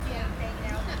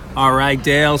All right,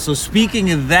 Dale. So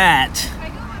speaking of that,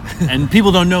 and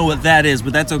people don't know what that is,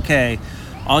 but that's okay.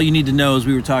 All you need to know is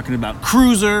we were talking about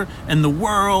Cruiser and the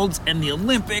Worlds and the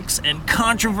Olympics and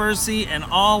controversy and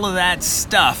all of that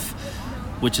stuff,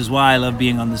 which is why I love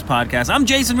being on this podcast. I'm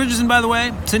Jason Richardson, by the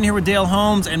way, sitting here with Dale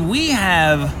Holmes, and we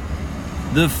have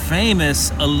the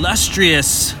famous,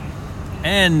 illustrious,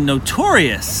 and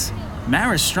notorious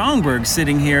Maris Strongberg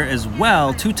sitting here as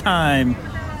well, two-time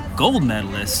gold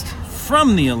medalist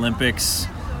from the Olympics.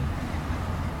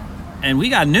 And we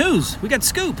got news. We got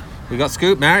scoop. We got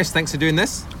scoop. Maris, thanks for doing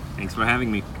this. Thanks for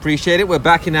having me. Appreciate it. We're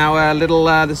back in our little,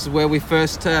 this is where we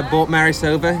first brought Maris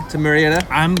over to Murrieta.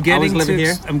 I'm getting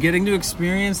to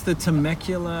experience the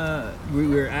Temecula. We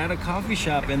were at a coffee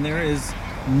shop, and there is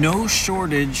no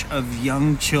shortage of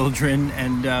young children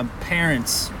and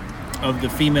parents of the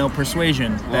female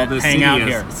persuasion that hang out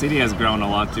here. The city has grown a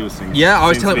lot too since, I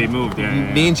was since telling we moved.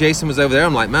 Me and Jason was over there.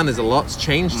 I'm like, man, there's a lot's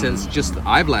changed since just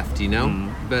I've left, you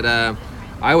know. But I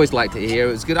always liked it here.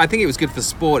 It was good. I think it was good for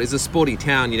sport. It's a sporty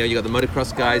town, you know. You got the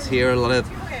motocross guys here, a lot of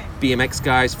BMX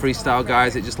guys, freestyle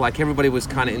guys. It just like everybody was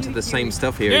kind of into the same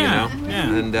stuff here, you know.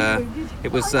 Yeah. And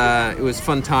it was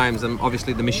fun times. And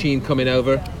obviously the Machine coming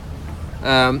over.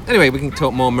 Anyway, we can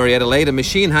talk more Murrieta later.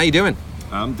 Machine, how you doing?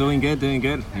 I'm doing good.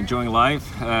 Enjoying life,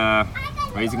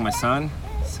 raising my son.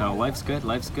 So life's good.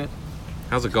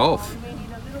 How's the golf?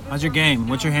 How's your game?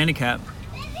 What's your handicap?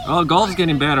 Well, golf's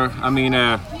getting better. I mean,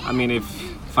 if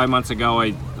 5 months ago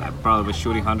I probably was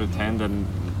shooting 110, and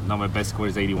now my best score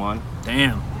is 81.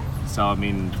 Damn. So I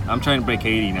mean, I'm trying to break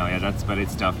 80 now. Yeah, but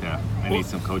it's tough. Yeah, I need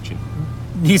some coaching.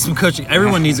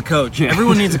 Everyone needs a coach. Yeah.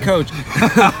 Everyone needs a coach.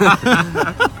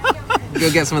 Go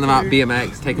get some of them out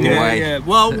BMX, take them away. Yeah.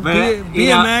 Well,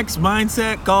 BMX,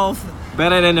 mindset, golf.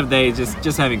 But at the end of the day,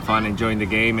 just having fun, enjoying the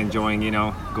game, enjoying,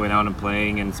 going out and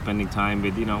playing and spending time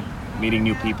with, meeting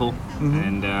new people.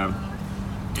 And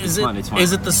it's fun.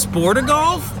 Is it the sport of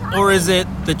golf, or is it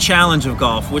the challenge of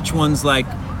golf? Which one's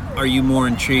are you more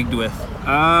intrigued with?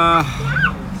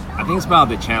 I think it's about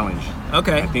the challenge.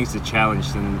 Okay. I think it's the challenge,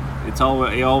 and it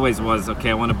always was, okay,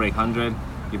 I want to break 100.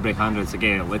 You break 100, it's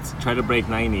okay, let's try to break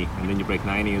 90, and then you break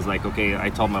 90. It's like, okay, I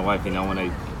told my wife, when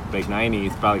I break 90,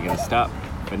 it's probably gonna stop.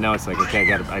 But now it's like,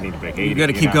 okay, I need to break 80. You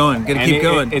gotta keep going.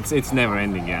 It's never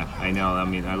ending. Yeah, I know. I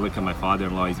mean, I look at my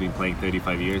father-in-law. He's been playing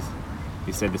 35 years.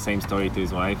 He said the same story to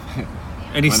his wife.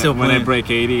 And he's still playing. When I break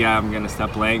 80, I'm gonna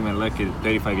stop playing. And look at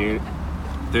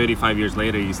 35 years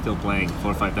later, he's still playing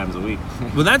 4 or 5 times a week.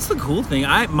 Well, that's the cool thing.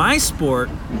 My sport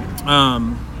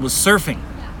was surfing.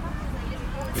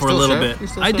 For a little bit.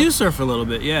 I do surf a little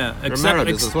bit, yeah. Romero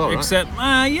does as well,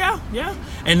 right? Yeah.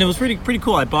 And it was pretty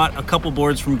cool. I bought a couple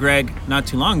boards from Greg not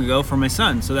too long ago for my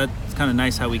son, so that's kind of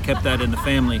nice how we kept that in the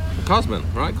family. Cosman,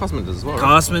 right? Cosman does as well, right?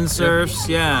 Cosman surfs,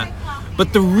 yeah.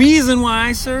 But the reason why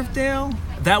I surf, Dale,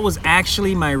 that was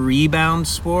actually my rebound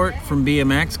sport from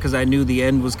BMX, because I knew the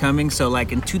end was coming. So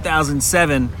in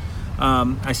 2007,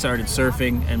 I started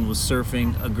surfing and was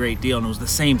surfing a great deal, and it was the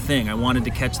same thing. I wanted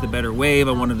to catch the better wave.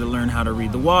 I wanted to learn how to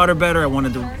read the water better. I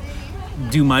wanted to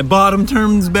do my bottom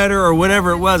turns better, or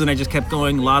whatever it was, and I just kept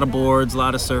going. A lot of boards, a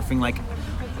lot of surfing,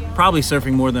 probably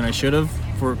surfing more than I should have,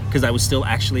 because I was still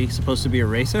actually supposed to be a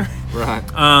racer. Right.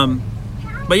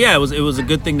 But yeah, it was a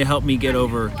good thing to help me get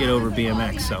over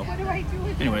BMX. So,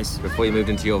 anyways, before you moved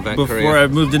into your vet career. Before I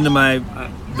moved into my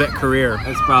vet career.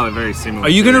 It's probably very similar.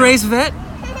 Are you gonna race vet?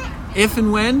 If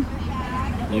and when?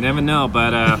 You never know,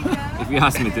 but if you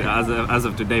ask me as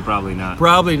of today, probably not.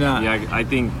 Probably not. Yeah, I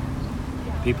think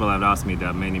people have asked me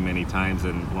that many times,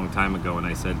 and a long time ago, and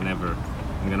I said never.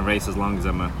 I'm gonna race as long as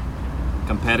I'm a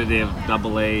competitive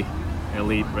AA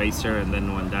elite racer, and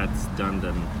then when that's done,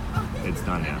 then it's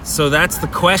done. Yeah. So that's the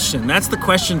question. That's the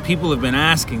question people have been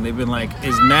asking. They've been like,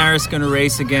 is Maris gonna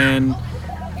race again?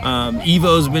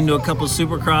 Evo's been to a couple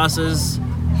supercrosses.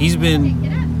 He's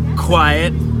been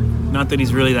quiet. Not that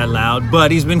he's really that loud,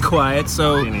 but he's been quiet.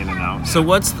 So, in and out, so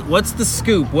what's the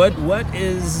scoop? What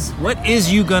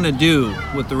is you gonna do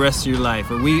with the rest of your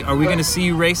life? Are we gonna see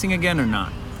you racing again or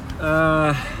not?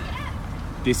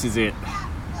 This is it.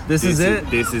 This is it.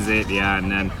 This is it. Yeah, and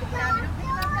then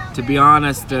to be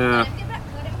honest,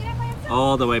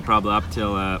 all the way probably up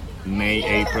till May,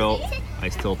 April, I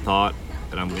still thought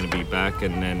that I'm gonna be back,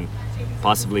 and then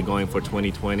possibly going for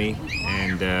 2020,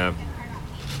 and.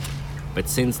 But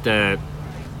since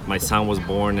my son was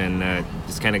born, and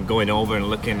just kind of going over and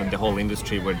looking at the whole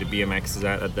industry where the BMX is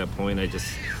at that point, I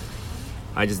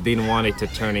just didn't want it to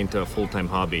turn into a full-time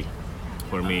hobby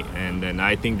for me. And then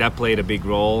I think that played a big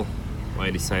role why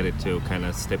I decided to kind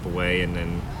of step away and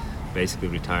then basically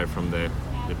retire from the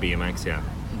BMX, yeah.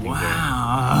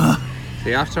 Wow.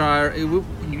 See, after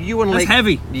you won That's Lake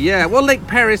heavy. Yeah, well, Lake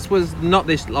Paris was not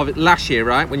this last year,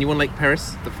 right? When you won Lake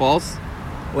Paris, the falls.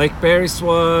 Lake Paris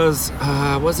was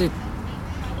it?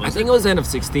 I think it was end of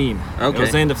 16. Okay. It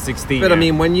was end of 16. But I yeah.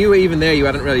 mean, when you were even there, you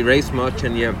hadn't really raced much,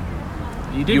 and You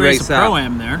did You race race a out.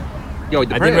 Pro-Am there. I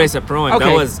did race a Pro-Am. Okay.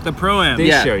 That was The Pro-Am.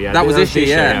 This year, yeah. that was That this year,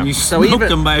 yeah. You smoked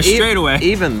them by a straightaway.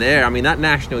 Even there, I mean, that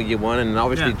national you won, and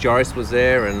obviously Yeah. Joris was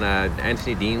there, and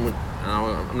Anthony Dean.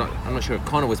 I'm not sure if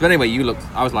Connor was, but anyway,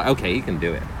 I was like, okay, you can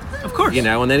do it, Of course. you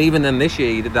know. And then even then this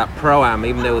year, you did that Pro-Am,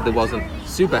 even though there wasn't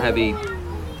super heavy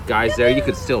guys there, you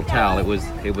could still tell it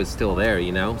was still there,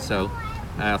 you know. So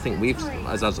I think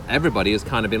as everybody has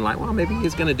kind of been like, well, maybe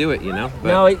he's going to do it, you know. But,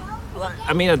 no.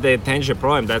 I mean, at the Tanger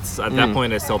Pro-Am, at that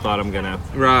point, I still thought I'm gonna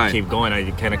Right. keep going.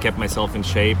 I kind of kept myself in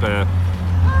shape,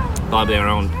 probably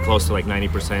around close to like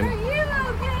 90%,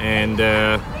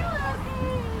 and.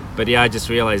 But yeah, I just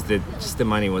realized that just the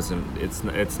money wasn't.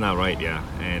 It's not right, yeah.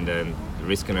 And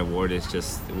risk and reward is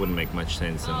just it wouldn't make much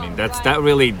sense. I mean, that's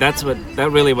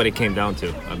really what it came down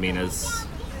to. I mean,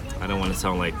 I don't want to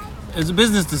sound like It's a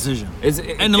business decision.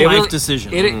 And a it life really-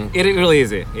 decision. It really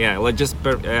is it. Yeah, like just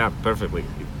perfectly.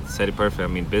 You said it perfect. I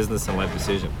mean, business and life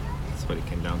decision. That's what it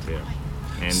came down to. Yeah.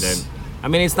 And then, I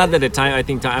mean, it's not that the time. I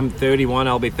think I'm 31.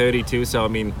 I'll be 32. So I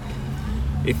mean,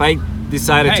 if I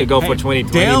decided to go for 2020,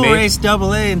 Dale maybe, raced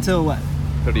AA until what?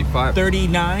 35.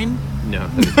 39? No,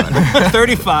 35.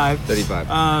 35.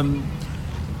 35.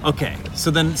 Okay,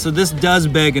 so this does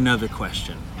beg another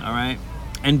question, all right?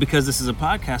 And because this is a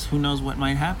podcast, who knows what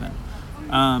might happen?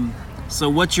 So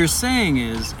what you're saying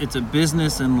is it's a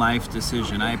business and life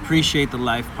decision. I appreciate the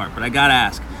life part, but I gotta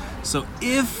ask. So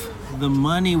if the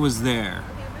money was there,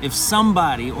 if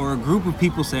somebody or a group of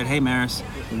people said, hey Maris,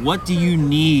 what do you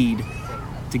need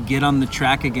to get on the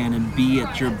track again and be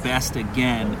at your best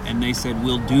again? And they said,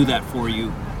 we'll do that for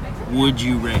you. Would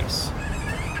you race?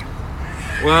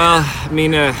 Well, I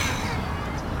mean,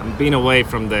 I'm being away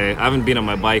from I haven't been on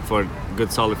my bike for a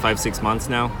good solid 5-6 months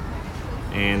now,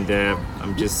 and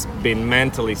I'm just been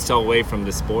mentally so away from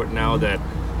the sport now that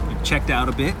You checked out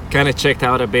a bit? kind of checked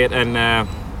out a bit, and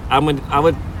I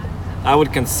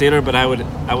would consider, but I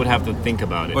would have to think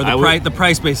about it. Or the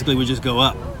price basically would just go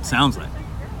up, sounds like.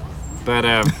 But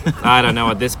I don't know.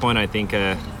 At this point, I think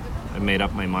I made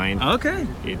up my mind. Okay.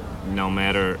 No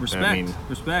matter. Respect. I mean,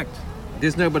 Respect.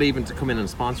 There's nobody even to come in and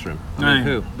sponsor him. I mean, Right.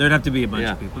 who? There'd have to be a bunch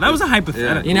Yeah. of people. That was a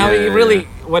hypothetical. you know, Yeah, he yeah, really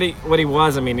yeah. what he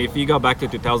was. I mean, if you go back to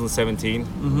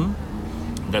 2017,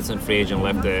 that's when free agent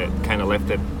left the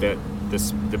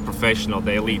professional,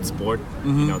 the elite sport.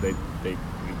 You know, they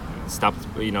stopped.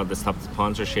 You know, they stopped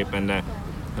sponsorship, and I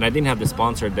didn't have the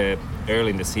sponsor that early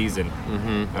in the season.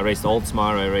 I raced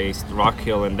Oldsmar, I raced Rock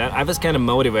Hill, and that I was kind of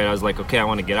motivated. I was like, okay, I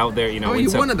want to get out there. You know, Oh, win you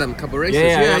some- one of them couple races.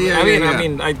 Yeah. I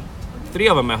mean, 3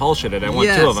 of them I whole shitted. I won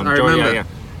 2 of them. Yes, I Georgia, remember. yeah.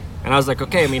 And I was like,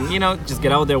 okay, I mean, you know, just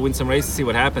get out there, win some races, see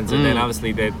what happens. And then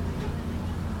obviously the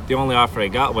only offer I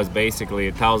got was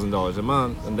basically $1,000 a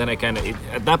month. And then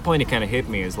at that point, it kind of hit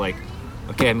me. It's like,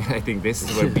 okay, I mean, I think this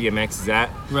is where BMX is at.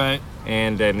 Right.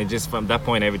 And then it just, from that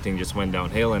point, everything just went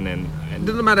downhill. And then, It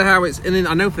doesn't matter how it's, and then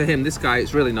I know for him, this guy,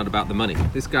 it's really not about the money.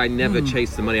 This guy never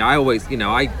chased the money. I always, you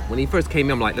know, when he first came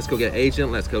in, I'm like, let's go get an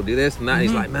agent, let's go do this and that. And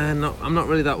he's like, man, no, I'm not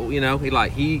really that, you know,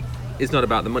 he is not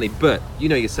about the money. But you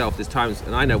know yourself, there's times,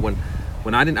 and I know when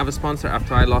I didn't have a sponsor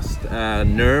after I lost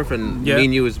Nerve, and Yeah. me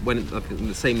and you was in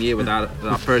the same year with our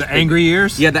first The angry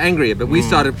years? Yeah, the angry year. But we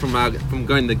started from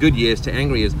going the good years to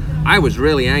angry years. I was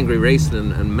really angry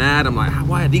racing and mad. I'm like,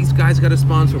 why are these guys got a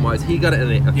sponsor? Why has he got it?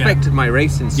 And it affected my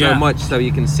racing so Yeah. much. So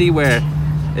you can see where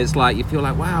it's like you feel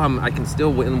like, wow, I can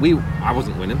still win. I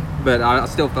wasn't winning, but I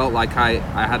still felt like I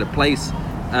had a place.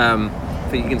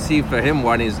 So you can see for him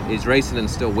when he's racing and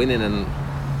still winning and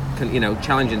you know,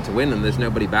 challenging to win, and there's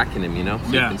nobody backing him, you know.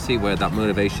 So Yeah. you can see where that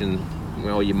motivation,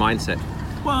 or your mindset.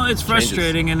 Well, it's Changes.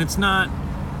 frustrating, and it's not.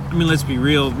 I mean, let's be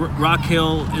real. Rock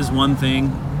Hill is one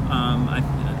thing.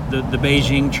 The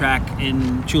Beijing track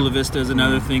in Chula Vista is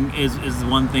another thing. Is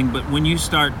one thing. But when you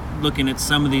start looking at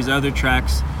some of these other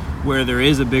tracks where there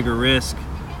is a bigger risk,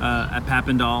 at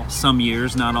Papendal, some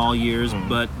years, not all years,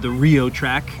 but the Rio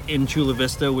track in Chula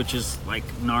Vista, which is like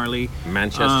gnarly.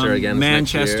 Manchester again. next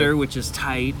Manchester, year. which is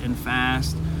tight and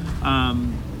fast,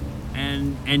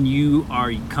 and you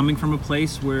are coming from a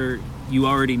place where you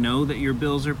already know that your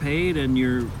bills are paid and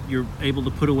you're able to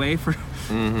put away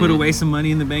some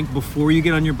money in the bank before you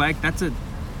get on your bike. And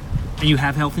you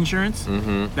have health insurance.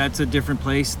 That's a different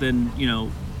place than, you know,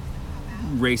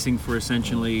 racing for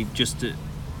essentially just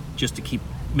to keep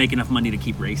make enough money to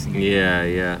keep racing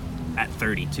Yeah. at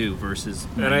 32 versus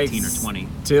And I 19 or 20.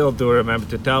 still do remember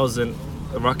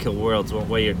Rock Hill Worlds.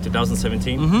 What year?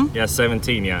 2017. Mm-hmm. Yeah,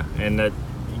 17. Yeah, and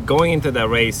going into that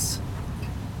race,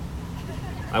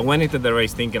 I went into the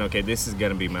race thinking, okay, this is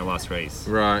gonna be my last race.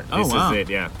 Right. Oh, This wow. is it.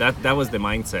 Yeah, that was the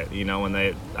mindset. You know, when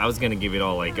I was gonna give it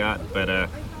all I got, but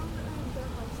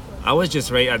I was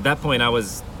just at that point. I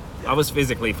was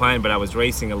physically fine, but I was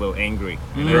racing a little angry,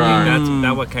 and I Right. think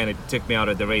that what kind of took me out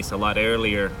of the race a lot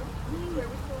earlier.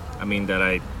 I mean, that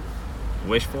I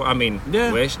wished for. I mean,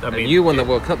 Yeah. wished. I And mean, you won the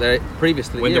World Cup there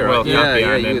previously. win the World Cup. Yeah,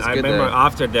 Yeah, and you then was I good remember there.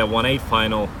 after the 1/8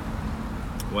 final,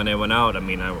 when I went out. I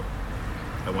mean,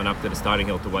 I went up to the starting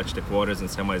hill to watch the quarters and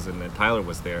semis, and then Tyler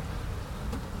was there,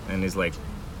 and he's like,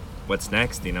 "What's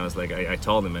next?" You know, it's like I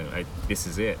told him, "This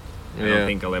is it. I Yeah. don't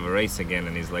think I'll ever race again."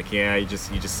 And he's like, "Yeah, you're just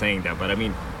saying that." But I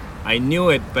mean, I knew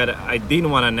it, but I didn't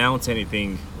want to announce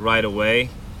anything right away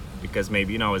because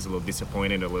maybe, you know, I was a little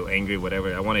disappointed, a little angry,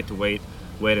 whatever. I wanted to wait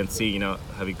and see, you know,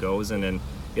 how it goes. And then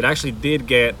it actually did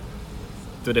get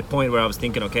to the point where I was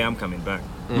thinking, okay, I'm coming back.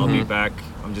 I'll be back.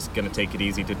 I'm just gonna take it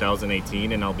easy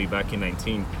 2018, and I'll be back in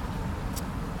 19.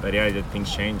 But yeah,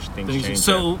 things changed. Things changed.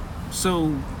 So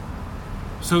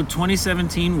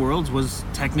 2017 Worlds was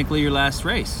technically your last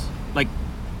race, like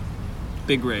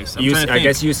big race. I'm trying to I think.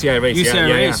 guess UCI race. UCI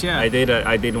yeah, race, yeah.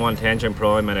 I did one tangent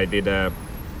pro-am, and I did a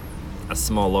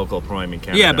small local pro-am in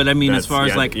Canada. Yeah, but I mean, as That's- far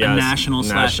as yeah, like yeah, a it's national /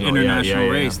 national, international yeah.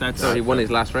 race, that's So he won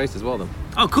his last race as well then.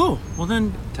 oh cool. Well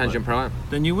then Tangent Pro-Am.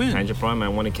 you win. Tangent pro-am. I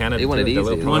won in Canada. He won it too, the easy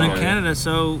little as You won in well. Canada,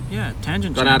 so yeah,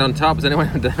 tangent. Gone champ. out on top. Has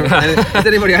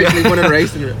anybody actually won a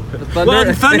race in Thunder?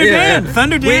 Well, Thunder Dan.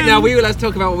 Thunder Dan. Let's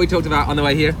talk about what we talked about on the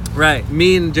way here. Right.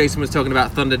 Me and Jason was talking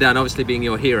about Thunder Dan, obviously being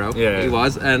your hero. Yeah. He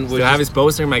was, and So I have his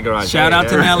poster in my garage. Shout out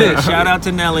to Nelly. Shout out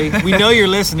to Nelly. We know you're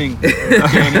listening.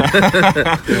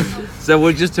 So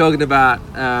we're just talking about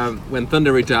when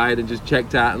Thunder retired and just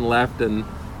checked out and left, and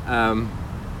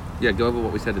yeah, go over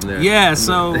what we said in there. Yeah.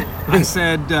 So I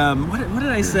said, what did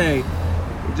I say?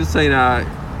 Just saying,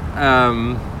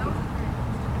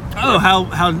 Oh,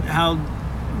 how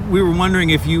we were wondering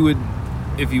if you would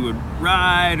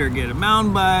ride or get a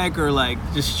mountain bike or like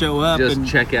just show up just and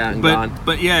check out and but gone.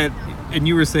 but yeah, and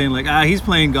you were saying like he's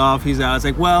playing golf, he's out. It's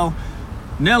like, well,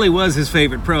 Nelly was his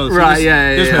favorite pro. So Right,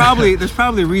 yeah, There's yeah.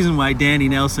 probably a reason why Danny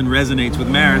Nelson resonates with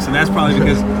Maris, and that's probably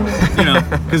because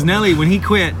because Nelly, when he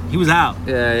quit, he was out.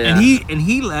 Yeah, yeah. And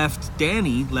he left.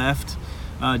 Danny left.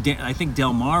 I think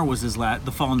Del Mar was his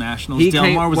the fall nationals. He Del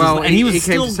came, Mar was well, his, and he was came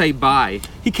still to say bye.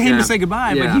 he came Yeah. to say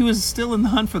goodbye, Yeah. but he was still in the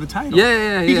hunt for the title.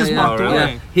 Yeah, He just walked Oh, really?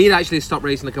 away. Yeah. He'd actually stopped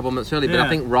racing a couple of months early, but Yeah. I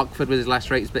think Rockford was his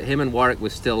last race. But him and Warwick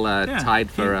was still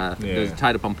tied for they was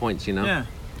tied up on points, you know. Yeah.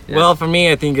 Yeah. Well, for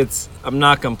me, I think I'm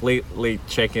not completely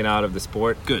checking out of the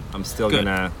sport. Good. I'm still Good.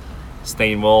 gonna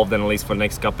stay involved, and at least for the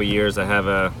next couple of years, I have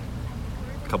a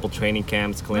couple training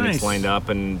camps, clinics Nice. lined up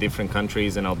in different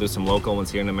countries, and I'll do some local ones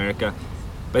here in America.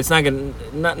 But it's not gonna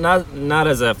not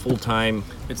as a full time,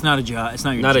 It's not a job. It's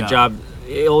not your not job. a job.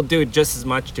 It'll do just as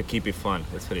much to keep it fun.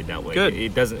 Let's put it that way. Good.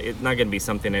 It doesn't. It's not gonna be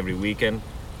something every weekend.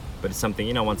 But it's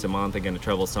something, once a month I'm going to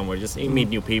travel somewhere, just meet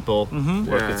new people,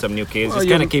 work Yeah. with some new kids, Well, just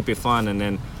you- kind of keep it fun. And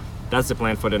then that's the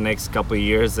plan for the next couple of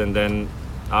years. And then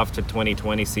after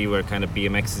 2020, see where kind of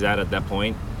BMX is at that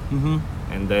point.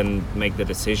 And then make the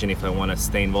decision if I want to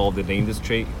stay involved in the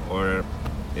industry or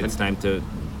it's time to...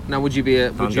 Now, would you be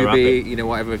Thunder Rapid.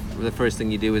 whatever the first thing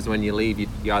you do is when you leave, you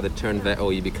either turn vet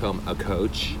or you become a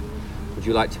coach. Would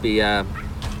you like to be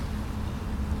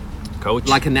coach.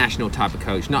 like a national type of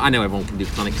coach? No, I know everyone can do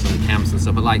clinics and camps and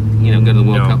stuff, but like go to the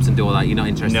World No. Cups and do all that. You're not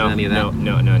interested no, in any of that.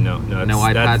 no. No That's-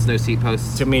 iPads, no seat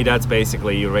posts. To me, that's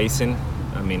basically you racing.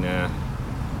 I mean, I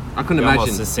couldn't almost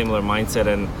imagine. a similar mindset.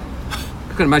 And I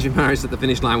couldn't imagine Maris at the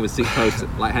finish line with seat posts,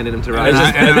 like handing them to I riders.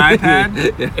 just- And an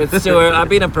iPad. it's still, I've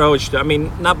been approached. I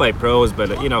mean, not by pros, but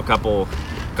a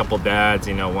couple dads,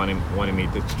 wanting me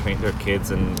to train their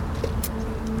kids, and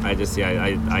I just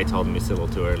I told them it's a little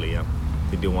too early.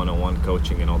 To do one-on-one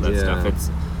coaching and all that Yeah. stuff. It's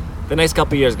the next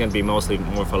couple of years going to be mostly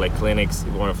more for like clinics,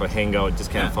 more for hangout,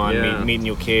 just kind of fun, Yeah. meet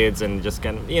new kids, and just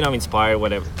kind of inspire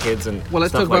whatever kids and Well,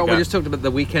 let's stuff talk like about. that. We just talked about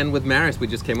the weekend with Maris. We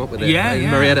just came up with it. Yeah, yeah.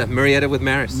 Marietta with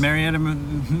Maris. Marietta,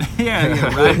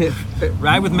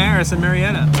 ride with Maris and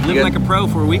Marietta. Live Yeah. like a pro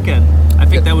for a weekend. I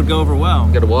think that would go over well.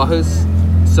 Go to Wahoo's,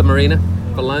 Submarina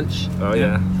for lunch. Oh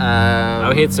yeah,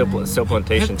 I hit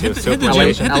supplementation too. hit the gym.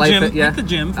 Supplementation. Hit the gym. Hit the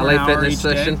gym for LA an hour fitness each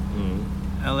day. session.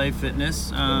 LA Fitness.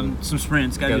 Some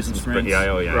sprints. Gotta do some sprints. Yeah,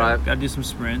 oh yeah. Right. Gotta do some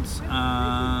sprints.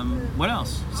 What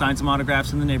else? Sign some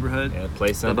autographs in the neighborhood. Yeah, play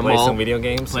At the play mall. some video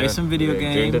games. Play some video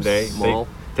during the day. games. Mall.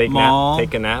 Mall.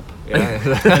 Take a nap. Yeah.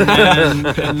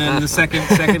 and then the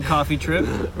second coffee trip.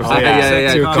 Oh yeah,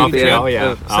 yeah, Two coffee, coffee. yeah. Oh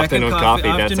yeah, Second afternoon coffee.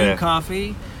 That's Afternoon it.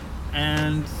 coffee,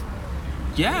 and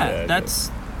Yeah, Yeah,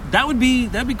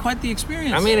 that'd be quite the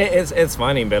experience. I mean, it's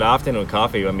funny, but afternoon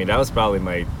coffee. I mean, that was probably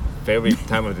my favorite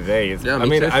time of the day. Yeah, I me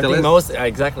mean, too, I still think is. most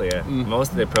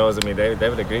most of the pros. I mean, they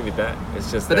would agree with that.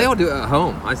 It's just But that, they all do it at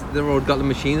home. They've all got the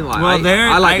machine. Like, well,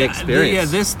 I like the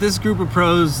experience. Yeah, this group of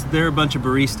pros, they're a bunch of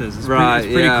baristas. It's Right, pretty,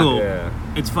 it's pretty yeah. cool. Yeah.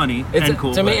 It's funny It's and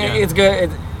cool. to me. but yeah. It's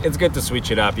good. It's good to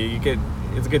switch it up. You could.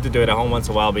 It's good to do it at home once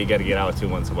in a while, but you got to get out too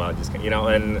once in a while. Just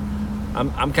and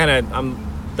I'm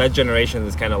that generation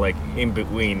is kind of like in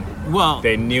between. Well,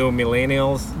 The new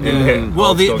millennials. And well,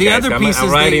 old school the guys. other I'm pieces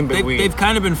right in between. they've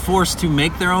kind of been forced to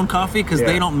make their own coffee because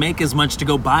they Yeah. don't make as much to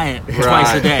go buy it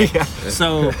twice a day. Yeah.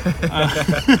 So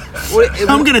Well,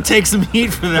 I'm gonna take some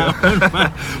heat for that one,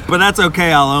 but that's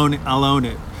okay. I'll own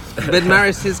it. But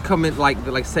Maris, his comment,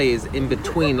 like say, is in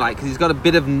between, like, because he's got a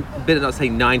bit of not say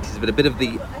 90s, but a bit of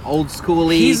the old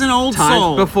schooly. He's an old times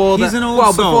soul. Before He's an old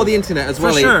before soul. the internet as For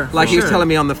well. sure, Like for he was sure. telling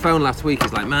me on the phone last week.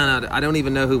 He's like, man, I don't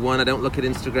even know who won. I don't look at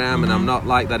Instagram, and I'm not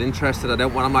like that interested. I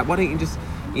don't want. I'm like, why don't you just,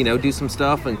 do some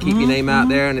stuff and keep your name out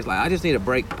there? And it's like, I just need a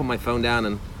break, put my phone down,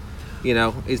 and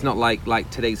he's not like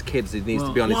today's kids. He needs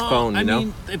to be on his phone. I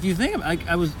mean, if you think about it,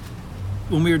 I was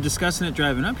when we were discussing it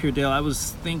driving up here, Dale. I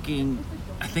was thinking.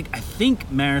 I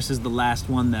think Maris is the last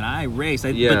one that I raced.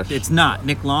 Yes. But it's not.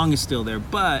 Nick Long is still there.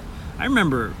 But I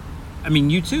remember, I mean,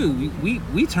 you too.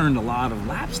 We turned a lot of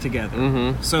laps together.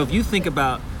 Mm-hmm. So if you think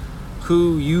about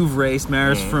who you've raced,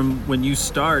 Maris, from when you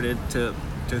started to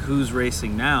who's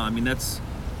racing now, I mean that's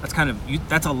kind of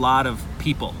that's a lot of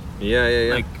people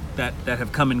yeah. like that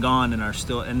have come and gone and are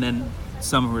still, and then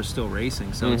some who are still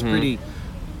racing. So it's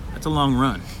that's a long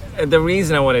run. And the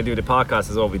reason I want to do the podcast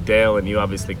is all with Dale and you,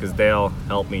 obviously, because Dale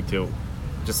helped me to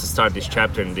start this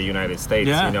chapter in the United States.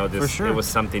 Yeah, for sure. It was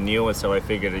something new, and so I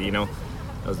figured that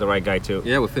was the right guy to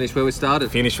Yeah, we finished where we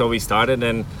started. finish what we started.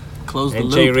 And Close the and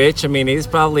loop. Jay Rich, I mean, he's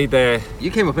probably the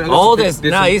You came up with oldest.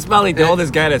 No, he's probably the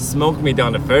oldest guy that smoked me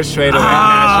down the first straightaway.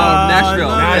 Nashville.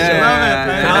 I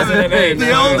love it. Nashville. 2008. The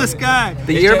Yeah. oldest guy.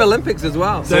 The year of Olympics as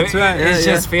well. So That's right. It's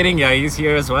Yeah, just fitting. Yeah, he's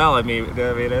here as well. I mean,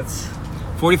 it's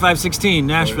 4516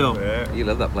 Nashville. Yeah. You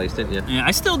love that place, didn't you? Yeah, I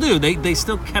still do. They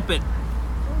still kept it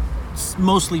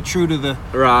mostly true to the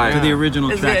Right. to the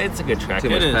original track. It's a good track. Too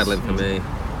much It is. pedaling for me.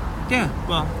 Yeah,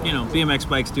 well, BMX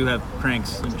bikes do have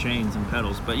cranks and chains and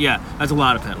pedals, but yeah, that's a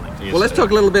lot of pedaling. Well, let's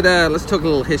talk a little bit. Let's talk a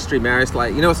little history, Maris.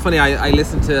 Like, it's funny. I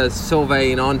listened to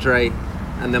Sylvain and Andre,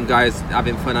 and them guys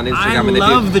having fun on Instagram. I and they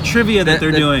love the trivia that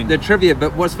they're doing. The trivia,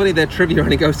 but what's funny, their trivia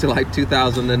only goes to like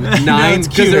 2009 No, it's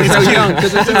cute. they're so It's young.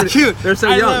 Because It's cute. They're so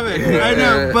I young. love it. I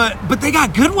know, but they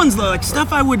got good ones though, like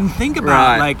stuff I wouldn't think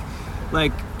about, Right.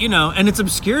 like and it's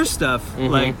obscure stuff,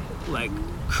 like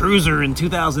Cruiser in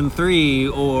 2003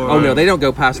 or. Oh no, they don't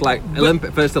go past like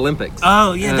first Olympics.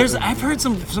 Oh yeah, I've heard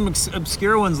some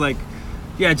obscure ones like,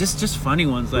 yeah, just funny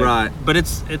ones like. Right. But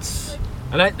it's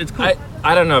And it's cool.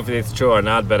 I don't know if it's true or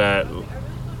not, but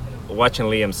watching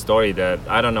Liam's story, that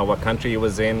I don't know what country he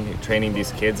was in, training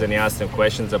these kids, and he asked them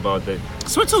questions about the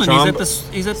Switzerland.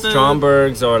 He's at the.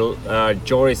 Strombergs or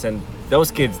Joris, and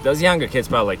those kids, those younger kids,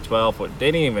 probably like 12, or they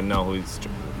didn't even know who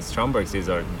Strombergs is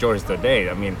or Joris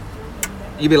Daudet. I mean,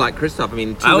 You'd be like Christoph. I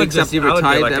mean, 2 I would weeks just- after you I would be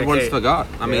retired, like, everyone's okay, forgot.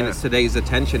 I mean, yeah. it's today's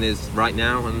attention is right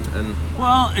now, and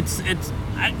Well,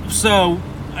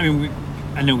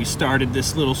 I know we started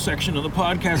this little section of the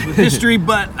podcast with history,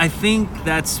 but I think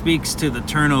that speaks to the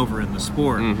turnover in the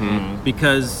sport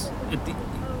because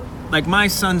like my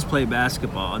sons play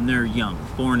basketball and they're young,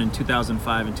 born in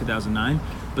 2005 and 2009,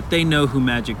 but they know who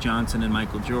Magic Johnson and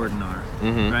Michael Jordan are,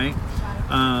 right?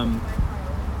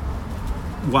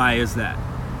 Why is that?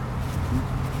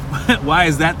 Why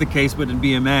is that the case? But in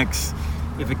BMX,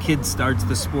 if a kid starts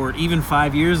the sport even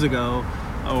 5 years ago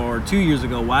or 2 years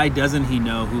ago, why doesn't he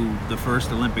know who the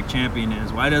first Olympic champion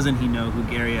is? Why doesn't he know who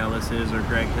Gary Ellis is or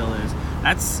Greg Hill is?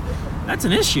 That's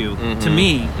an issue to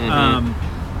me.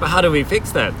 but how do we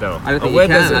fix that though? I don't think Where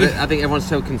you does can. it- I think everyone's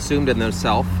so consumed in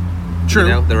themselves.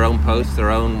 True. Their own posts, their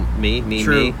own me,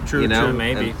 True, true, true,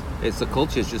 maybe. and it's the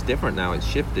culture's just different now. It's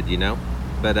shifted,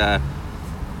 But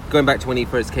going back to when he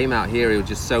first came out here, he was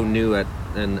just so new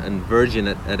and virgin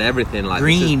at everything. Like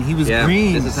Green. He was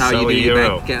green. This is how So you do your Euro.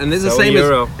 bank account, and this is So the same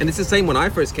Euro. and it's the same when I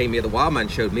first came here. The Wildman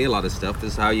showed me a lot of stuff.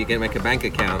 This is how you can make a bank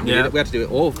account. Yeah. We had to do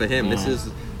it all for him. This is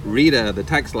Rita, the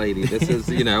tax lady. This is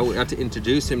we had to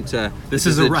introduce him to. This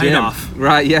is a gym. write-off.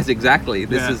 Right? Yes, exactly.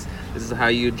 This Yeah. is how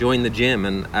you join the gym,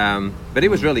 and but it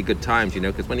was really good times,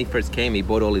 because when he first came, he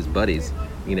brought all his buddies.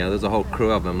 There's a whole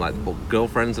crew of them, like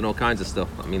girlfriends and all kinds of stuff.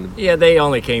 I mean, Yeah, they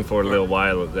only came for a little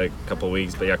while, like a couple of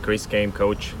weeks. But yeah, Chris came,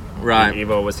 coach. Right.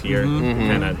 Evo was here,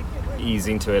 kind of ease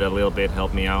into it a little bit,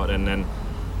 help me out, and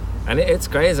it's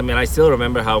crazy. I mean, I still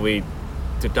remember how we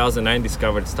 2009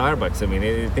 discovered Starbucks. I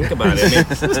mean, think about it.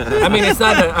 I mean, it's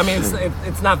not.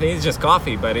 It's nothing. It's just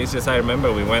coffee. But it's just. I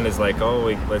remember we went. It's like,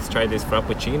 let's try this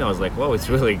frappuccino. I was like, whoa, it's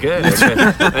really good. It's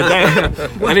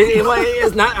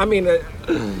not. I mean,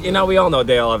 we all know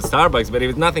Dale loves Starbucks, but it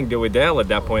was nothing to do with Dale at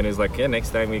that point. It's like, yeah, next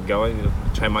time we go and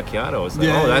try macchiato. It's like,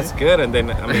 that's good. And then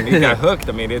he got hooked.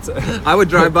 I mean, it's. I would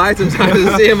drive by sometimes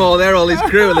and see him all there, all his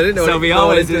crew, and they didn't know. So we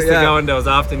always used to go on those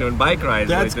afternoon bike rides.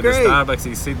 That's to great. The Starbucks.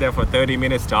 You sit there for 30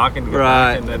 minutes talking.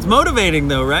 Right. And then, It's motivating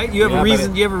though, right? You have a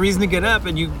reason. You have a reason to get up,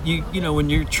 and you when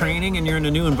you're training and you're in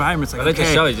a new environment, it's like, but it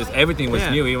just okay. shows just everything was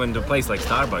new, even to a place like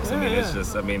Starbucks. It's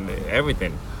just,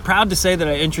 everything. Proud to say that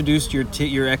I introduced your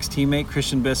ex-teammate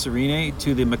Christian Besserine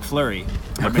to the McFlurry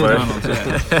at McDonald's.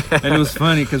 Yeah. And it was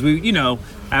funny because we,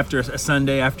 after a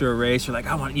Sunday, after a race, you're like,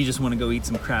 you just want to go eat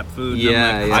some crap food. And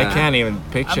I'm like, I can't even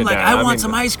picture I'm like, that. I want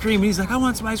some ice cream. And he's like, I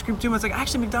want some ice cream too. I was like,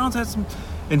 actually, McDonald's has some.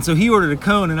 And so he ordered a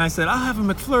cone, and I said, I'll have a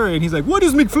McFlurry. And he's like, what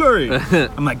is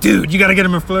McFlurry? I'm like, dude, you got to get a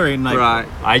McFlurry. And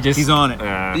like, he's on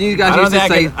it. You guys used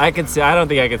to say. I don't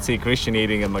think I could see Christian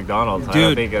eating at McDonald's. Dude, I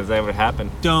don't think that's ever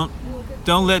happened.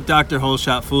 Don't let Dr.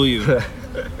 Holeshot fool you.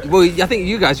 Well, I think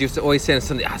you guys used to always say on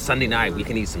Sunday night we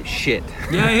can eat some shit.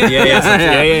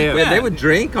 Yeah. They would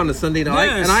drink on a Sunday night,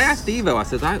 Yes. and I asked Evo. I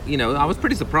said, I was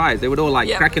pretty surprised. They would all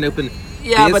cracking open but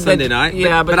beers Sunday night.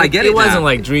 But I get it. It wasn't now.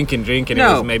 like drinking. It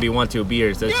No. was maybe 1-2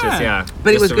 beers. That's just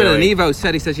But it was just good. really- And Evo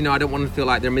said, he says, I don't want to feel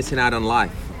like they're missing out on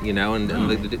life, and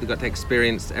they got to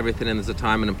experience everything, and there's a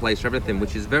time and a place for everything,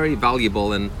 which is very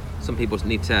valuable. And some people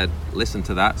need to listen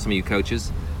to that. Some of you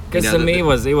coaches. Because to me, it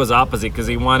was opposite. Because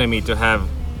he wanted me to have a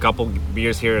couple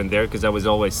beers here and there. Because I was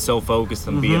always so focused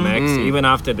on BMX. Even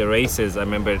after the races, I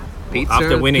remember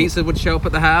after winning. Pizza would show up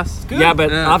at the house. Yeah, but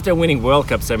after winning World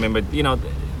Cups, I remember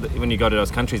when you go to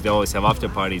those countries, they always have after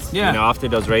parties. Yeah. After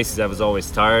those races, I was always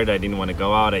tired. I didn't want to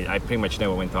go out. I pretty much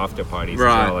never went to after parties.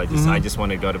 Right. As well. I just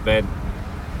wanted to go to bed,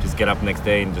 just get up next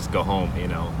day and just go home.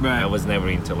 Right. I was never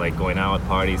into like going out at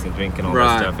parties and drinking all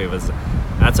Right. that stuff.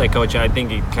 That's why coach. I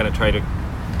think he kind of tried to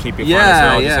keep you fun Yeah, as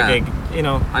well. yeah. Just, okay, I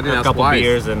think a that's couple wise.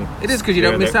 beers and it is because you here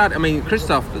don't and miss there. out. I mean,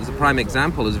 Christoph is a prime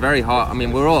example. Is very hard. I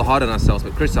mean, we're all hard on ourselves,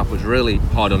 but Christoph was really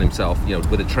hard on himself.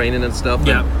 With the training and stuff.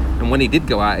 Yeah. And when he did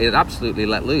go out, it absolutely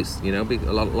let loose. A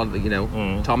lot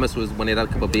of Thomas was when he had a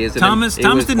couple of beers. Thomas it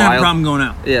was didn't have a wild. problem going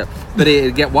out. Yeah, but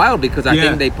it'd get wild because I Yeah.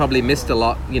 think they probably missed a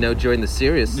lot. During the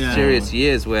serious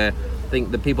years where I think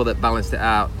the people that balanced it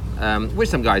out, which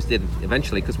some guys did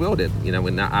eventually, because we all did. In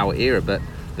our era, but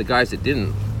the guys that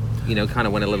didn't. Kind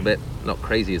of went a little bit, not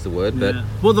crazy is the word, but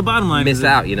well, the bottom line miss is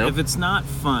out, if it's not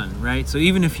fun, right? So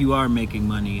even if you are making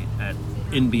money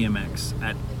in BMX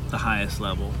at the highest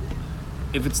level,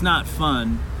 if it's not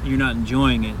fun, you're not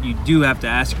enjoying it. You do have to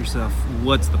ask yourself,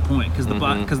 what's the point? Because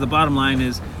the bottom line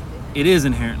is, it is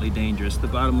inherently dangerous. The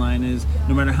bottom line is,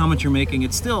 no matter how much you're making,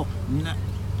 it's still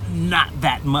not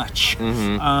that much.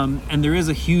 And there is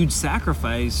a huge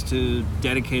sacrifice to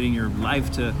dedicating your life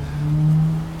to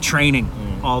training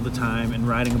all the time and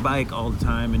riding a bike all the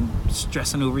time and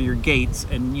stressing over your gates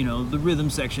and the rhythm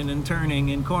section and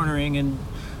turning and cornering and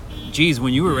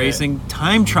when you were racing,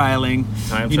 time trialing,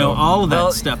 all of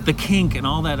that stuff, the kink and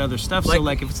all that other stuff. So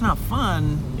if it's not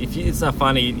fun, it's not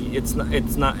funny, it's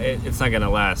not gonna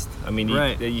last. I mean,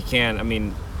 you can't. I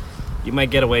mean, you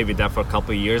might get away with that for a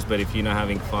couple of years, but if you're not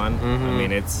having fun, I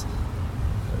mean, it's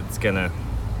gonna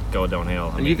go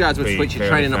downhill. And you guys would switch your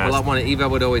training up a lot. Evo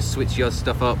would always switch your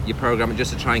stuff up, your program,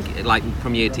 just to try and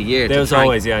from year to year. There's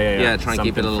always try and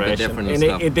keep it a little bit different and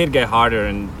stuff. It did get harder,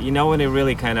 and when it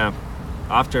really kind of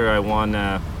after I won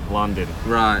London,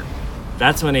 right?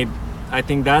 That's when I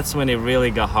think that's when it really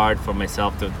got hard for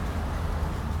myself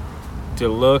to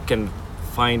look and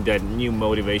find that new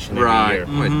motivation every year.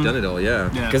 Well, I've done it all,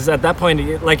 Because at that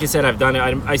point, like you said, I've done it.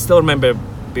 I still remember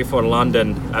before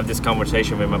London, I have this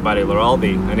conversation with my buddy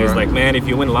Loraldi, and he's like, "Man, if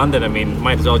you win London, I mean,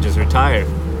 might as well just retire."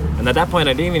 And at that point,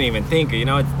 I didn't even think,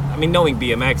 knowing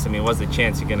BMX, what's the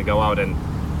chance you're gonna go out and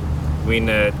win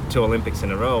 2 Olympics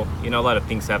in a row? A lot of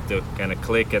things have to kind of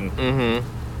click and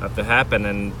have to happen,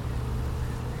 and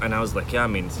I was like, yeah,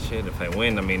 shit, if I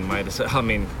win, might as well, I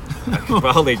could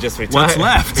probably just retire. What's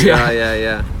left?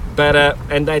 Yeah. But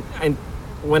and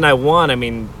when I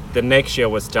won, the next year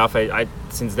was tough. I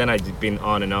since then I've been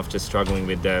on and off just struggling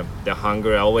with the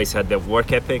hunger. I always had the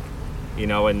work ethic,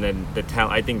 and then the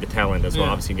talent. I think the talent as well.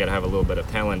 Obviously, you got to have a little bit of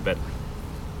talent, but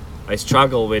I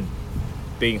struggle with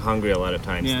being hungry a lot of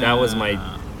times. That was my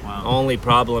only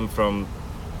problem from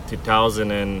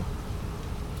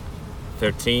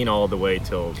 2013 all the way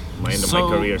till my end of my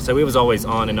career. So it was always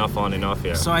on and off.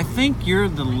 Yeah. So I think you're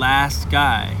the last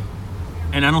guy,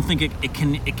 and I don't think it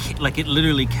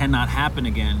literally cannot happen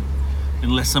again,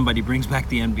 unless somebody brings back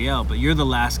the NBL. But you're the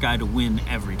last guy to win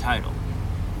every title.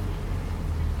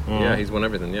 Yeah, he's won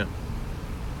everything. Yeah,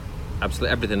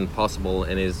 absolutely everything possible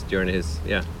during his.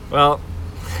 Yeah. Well,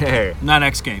 Not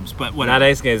X Games, but whatever. not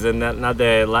X Games and not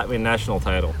the Latvian national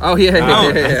title. Oh yeah,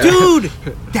 yeah. Dude,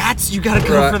 you gotta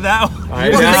go Right. for that one. I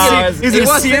He was know. thinking- Is he it a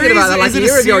was thinking series? about that, like, Is a it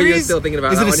year ago, you were series? still thinking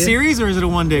about Is that it a one, yeah? series or is it a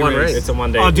one-day One race? race. It's a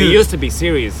one day. Oh, It dude. used to be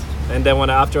series, and then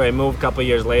after I moved a couple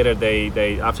years later,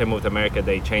 they after I moved to America,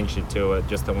 they changed it to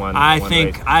just a one. I one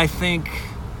think race.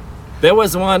 There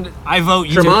was one. I vote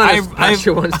you. Tremont I,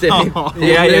 Pasture once did. Oh.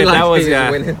 Yeah, Really that like was he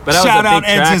yeah. winning. But that Shout was a out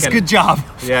big track Edges, and- good job.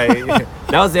 Yeah,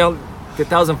 that was the only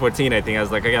 2014. I think I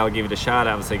was like, okay, I'll give it a shot.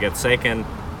 Obviously, get second,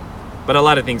 but a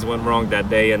lot of things went wrong that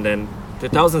day. And then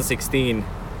 2016,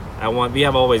 I won. We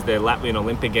have always the Latvian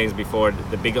Olympic Games before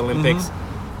the big Olympics,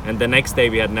 and the next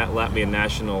day we had Latvian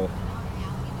national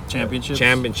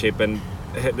championship, and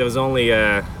there was only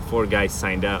 4 guys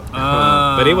signed up.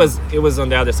 But it was on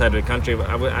the other side of the country.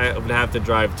 I would have to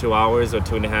drive 2 hours or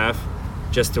 2.5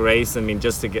 just to race. I mean,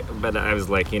 just to get. But I was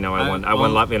like, I won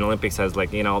Latvian Olympics. I was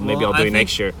like, maybe I'll do it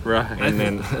next year. Right. And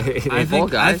then I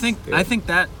guys. think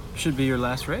that should be your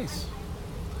last race.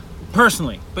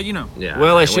 Personally, but Yeah.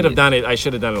 well, I when should have you- done it. I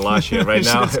should have done it last year. Right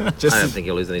now, I don't just think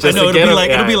he'll lose any. I Just know to it'll get be him, like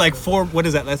yeah. it'll be like 4. What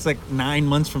is that? That's like 9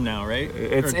 months from now, right?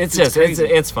 it's Or just crazy.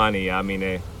 it's funny. I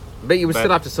mean, But you would but-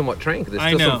 still have to somewhat train because I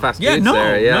there's still know. some fast Yeah, dudes no,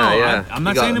 there. Yeah, no, yeah. I'm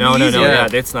not You saying got- it'll be no, easy. yeah,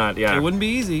 it's not. Yeah, It wouldn't be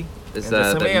easy. There's, And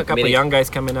there's the a couple mini, young guys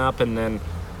coming up, and then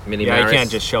mini I Maris. can't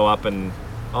just show up and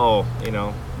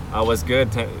I was good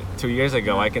 2 years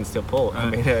ago. I can still pull. I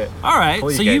mean, All right.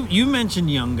 Holy So cow. you mentioned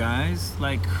young guys.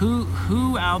 Like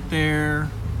who out there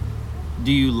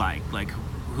do you like? Like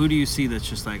who do you see that's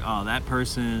just like, oh, that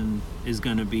person is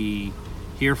going to be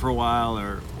here for a while,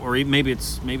 or maybe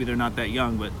they're not that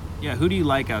young, but yeah, who do you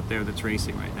like out there that's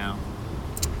racing right now?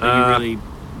 That you really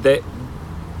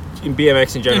in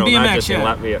BMX in general, in BMX, not just in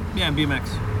yeah. Latvia. Yeah, in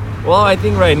BMX. Well, I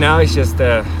think right now it's just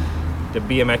the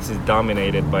BMX is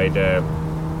dominated by the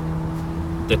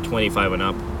 25 and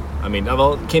up. I mean,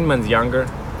 well, Kinman's younger,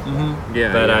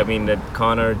 Yeah. but yeah. I mean,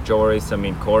 Connor, Joris,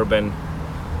 Corbin,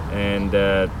 and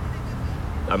the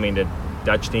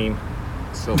Dutch team.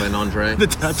 Sylvain Andre. The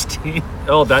Dutch team.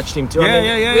 Oh, Dutch team too.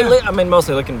 Yeah. I mean,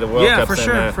 mostly looking at the World Yeah, Cups. for and,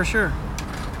 sure, for sure.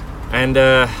 And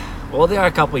well, there are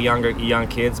a couple young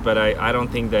kids, but I don't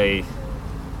think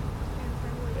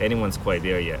anyone's quite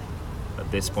there yet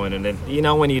at this point. And then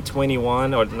when you're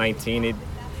 21 or 19,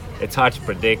 it's hard to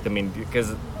predict. I mean,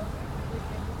 because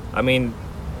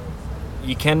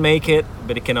you can make it,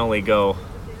 but it can only go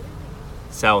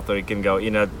south, or it can go.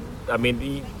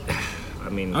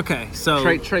 Okay,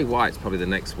 so Trey White's probably the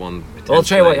next one. Well,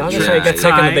 Trey White, I'm potentially. just trying to get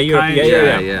second at the Europe.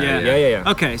 Yeah.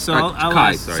 Okay, so Kai, I'll sorry,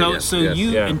 ask. yes, So yes. you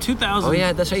Yeah. in 2000. Oh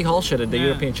yeah, that's right. Holshut at the Yeah.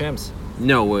 European champs.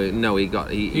 No, he got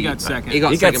second. He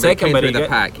got He got second, second, but but he came through he the got-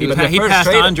 pack. he was got- He first passed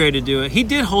straight- Andre to do it. He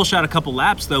did whole shot a couple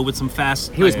laps though with some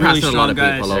fast. He was really passing a strong lot of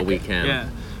guys. people all weekend. Yeah.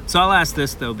 So I'll ask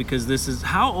this though because this is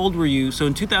how old were you? So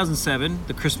in 2007,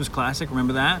 the Christmas Classic.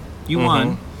 Remember that? You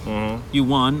won. You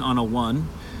won on a 1.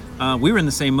 We were in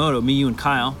the same moto. Me, you, and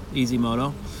Kyle. Easy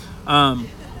moto.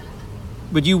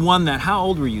 But you won that. How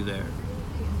old were you there?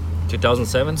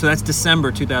 2007. So that's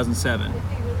December 2007,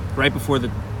 right before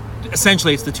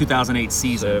essentially it's the 2008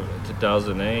 season.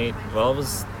 2008. Well, it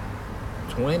was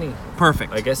 20.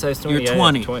 Perfect. I guess I was 20. You're Yeah,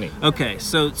 20. 20. Okay,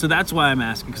 so that's why I'm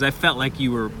asking because I felt like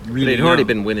you were But really. he'd already young.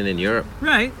 been winning in Europe.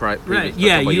 Right. Right. Right. previous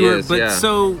Yeah, couple of you were. years, But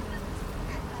yeah.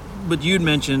 but you'd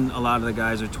mentioned a lot of the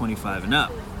guys are 25 and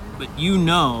up.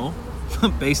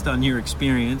 But based on your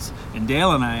experience, and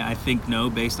Dale and I think know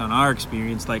based on our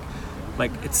experience, like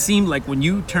it seemed like when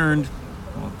you turned,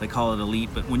 well, they call it elite,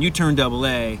 but when you turned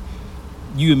AA,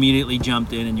 you immediately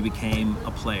jumped in and you became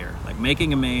a player, like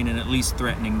making a main and at least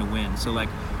threatening to win. So like,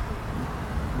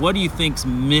 what do you think's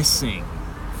missing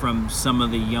from some of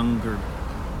the younger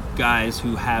guys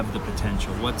who have the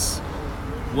potential?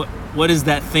 What is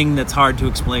that thing that's hard to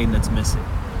explain that's missing?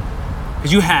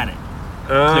 Because you had it.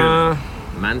 Clearly.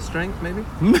 Man strength, maybe.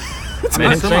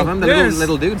 Man Some of them, the Yes.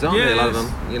 little dudes, aren't they? A lot of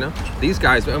Yes. them, These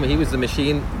guys. I mean, he was the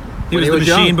machine. He when was the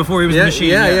machine young. before he was the Yeah, machine.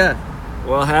 Yeah.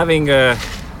 Well, having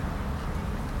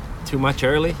too much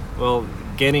early. Well,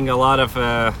 getting a lot of.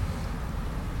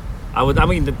 I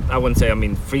wouldn't say. I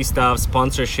mean, free stuff,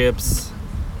 sponsorships,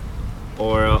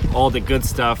 or all the good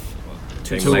stuff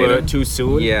later. too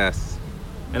soon. Yes.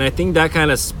 And I think that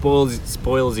kind of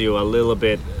spoils you a little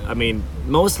bit. I mean,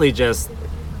 mostly just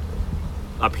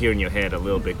up here in your head a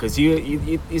little bit, because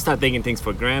you start taking things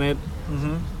for granted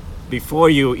before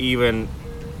you even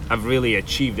have really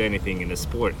achieved anything in the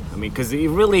sport. I mean, because it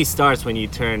really starts when you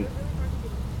turn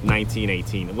 19,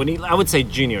 18. I would say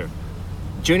junior.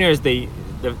 juniors, the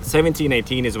 17,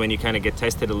 18 is when you kind of get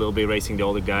tested a little bit racing the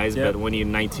older guys. Yep. But when you're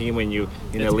 19, when you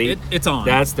in elite, it's on.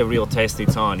 That's the real test.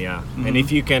 It's on, yeah. And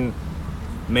if you can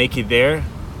make it there,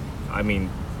 I mean,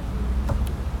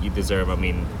 you deserve. I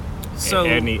mean, So-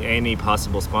 any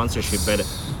possible sponsorship. But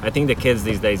I think the kids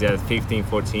these days at 15,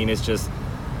 14 is just,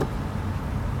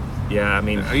 yeah. I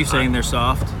mean, Are you saying they're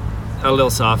soft? a little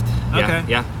soft? Yeah, Okay.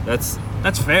 yeah. That's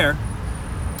fair.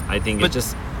 I think But it's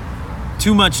just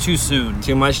Too much too soon.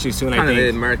 too much too soon. Kind I of the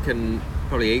think. American,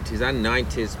 probably 80s and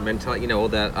 90s mentality. You know, all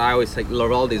that. I always think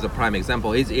Loraldi is a prime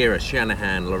example. His era,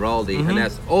 Shanahan, Loraldi, and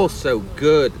that's all so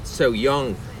good, so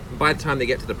young. By the time they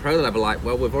get to the pro level, like,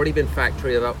 well, we've already been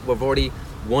factory, we've already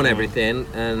won everything,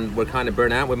 and we're kind of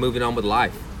burnt out. We're moving on with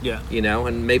life. Yeah. You know,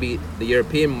 and maybe the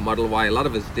European model, why a lot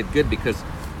of us did good because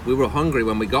we were hungry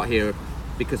when we got here,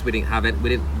 because we didn't have it.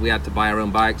 We had to buy our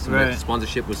own bikes, and Right. the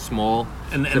sponsorship was small.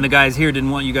 And the guys here didn't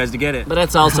want you guys to get it. But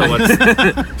that's also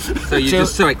what's So you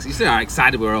just you see how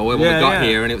excited we were all when Yeah, we got yeah.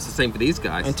 here, and it was the same for these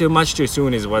guys. and too much too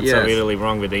soon is what's Yes. really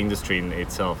wrong with the industry in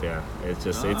itself. Yeah, it's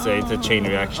just it's a chain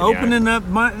reaction. Opening up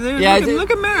my Yeah,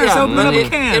 look at Maris, yeah, opening up a it,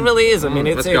 can. it really is. I mean,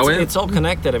 Let's go in. it's all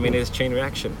connected. I mean, it's chain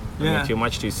reaction. I Yeah. mean, too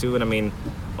much too soon. I mean,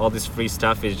 all this free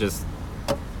stuff is just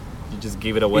you just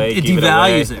give it away. It give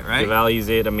devalues away, it, right? Devalues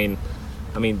it. I mean,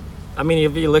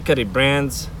 if you look at it,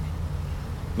 brands,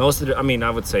 most of the, I mean, I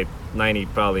would say 90,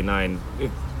 probably 9.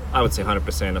 I would say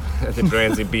 100% of the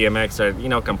brands in BMX are, you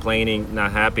know, complaining,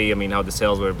 not happy. I mean, how the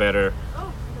sales were better,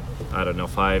 I don't know,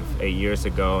 5, 8 years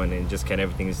ago, and then just kind of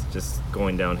everything is just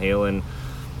going downhill. And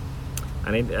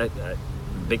I think a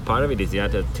big part of it is,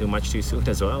 too much too soon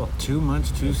as well. Too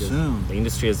much too soon. The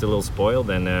industry is a little spoiled,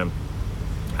 and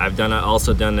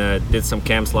did some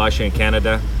camps last year in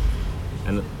Canada,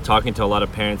 and talking to a lot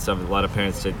of parents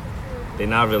said they're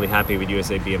not really happy with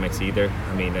USA BMX either.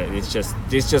 I mean, it's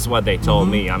just what they told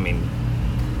me. I mean,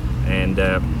 and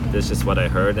that's just what I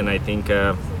heard, and I think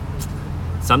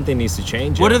something needs to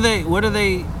change. What are they?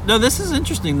 No, this is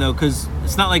interesting though, because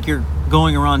it's not like you're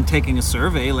going around taking a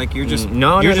survey. Like you're just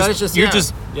you're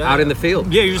just Out in the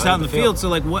field. yeah, you're just out in the field. So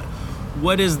like,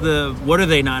 what are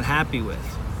they not happy with,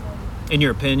 in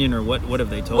your opinion, or what have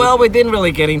they told Well, you? we didn't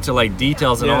really get into like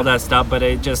details and Yeah. all that stuff, but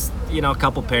it just, you know, a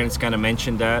couple parents kind of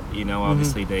mentioned that, you know,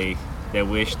 obviously they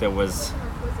wish there was,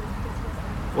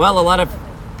 well, a lot of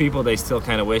people, they still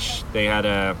kind of wish they had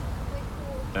a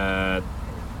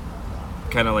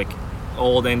kind of like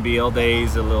old NBL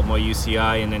days, a little more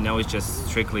UCI, and then now it's just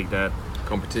strictly that.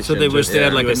 Competition. So they wish they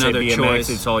had like USA another BMX, choice.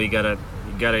 It's all you gotta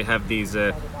have these.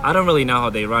 I don't really know how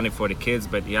they run it for the kids,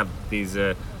 but you have these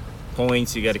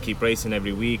points. You got to keep racing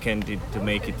every weekend to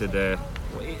make it to the.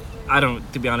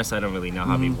 To be honest, I don't really know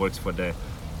how it works for the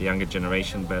younger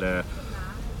generation, but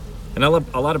and a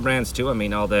lot of brands too. I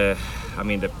mean,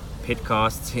 the pit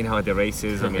costs, you know, at the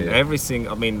races. I mean, Yeah. every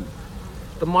single. I mean,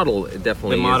 The model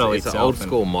definitely The model is. It's an itself old and-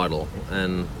 school model,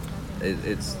 and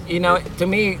it's you know, to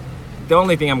me, the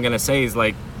only thing I'm gonna say is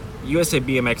like USA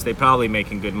BMX, they probably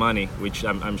making good money, which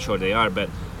I'm sure they are, but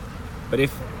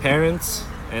if parents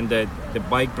and the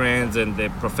bike brands and the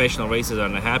professional racers are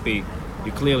not happy,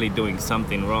 you're clearly doing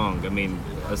something wrong. I mean,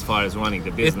 as far as running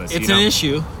the business, It's you know? an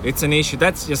issue. It's an issue.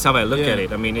 That's just how I look Yeah. at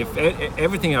it. I mean, if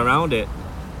everything around it,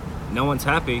 no one's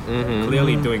happy,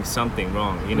 clearly doing something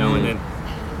wrong, you know. And then,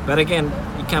 but again,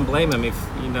 you can't blame them if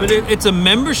you know. But it's a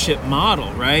membership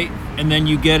model, right? And then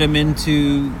you get them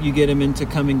into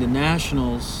coming to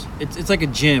nationals. It's like a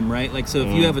gym, right? Like, so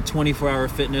if you have a 24-hour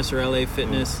fitness or LA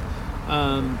Fitness,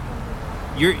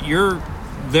 you're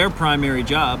their primary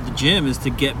job. The gym is to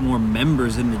get more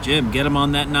members in the gym, get them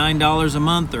on that $9 a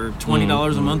month or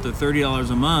 $20 a month or $30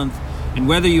 a month. And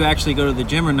whether you actually go to the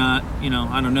gym or not, you know,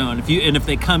 I don't know. And if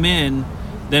they come in,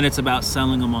 then it's about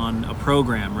selling them on a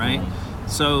program, right?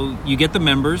 So you get the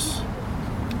members,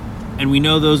 and we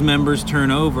know those members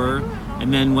turn over,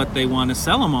 and then what they want to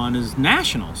sell them on is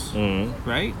nationals,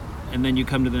 right? And then you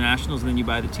come to the nationals, and then you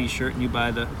buy the T-shirt and you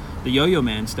buy the Yo-Yo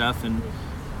Man stuff, and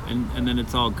then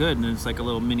it's all good, and it's like a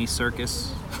little mini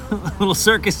circus, a little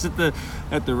circus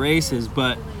at the races.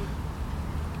 But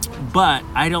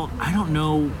I don't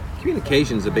know.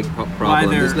 Communication's a big problem. Why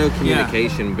There's no they're-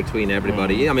 communication between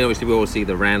everybody. I mean, obviously we all see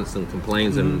the rants and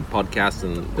complaints and podcasts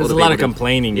and all There's the a lot people of that-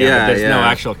 complaining, but there's no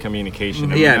actual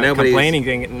communication. I mean, Yeah, nobody's-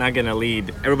 complaining not going to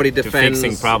lead Everybody to defends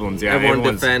fixing problems. Yeah, everyone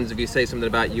everyone's- defends. If you say something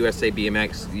about USA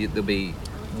BMX, there'll be,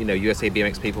 you know, USA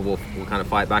BMX people will kind of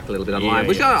fight back a little bit online. Yeah,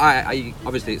 which yeah. I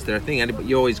obviously it's their thing. But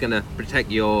you're always going to protect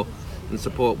your and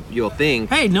support your thing.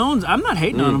 Hey, I'm not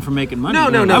hating on him for making money. No,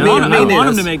 I want neither.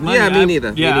 him to make money. Yeah, me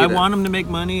neither. Yeah, Me I neither. want him to make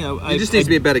money. There just needs to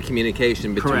be a better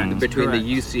communication between Correct. the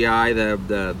UCI,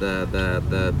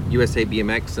 the USA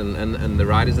BMX, and the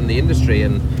riders in the industry,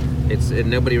 and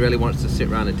nobody really wants to sit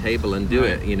around a table and do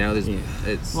it. You know, it's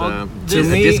Well, it's to a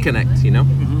me- disconnect. You know.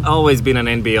 Always been an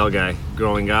NBL guy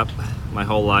growing up, my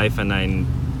whole life, and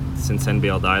since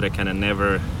NBL died, I kind of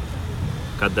never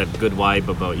got that good vibe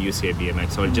about UCI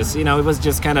BMX. So it just, it was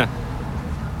just kind of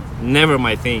never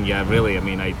my thing. Yeah, really. I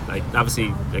mean, I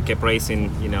obviously I kept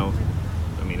racing.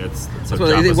 I mean, it's a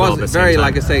Well, job it as well was at the same very, time.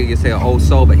 like I say, you say old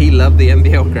soul, but he loved the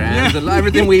NBL grounds. Yeah. And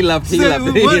everything we loved, he So, loved.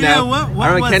 what- You yeah, know, what I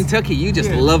remember was- Kentucky. You just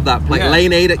Yeah. loved that place. Yeah.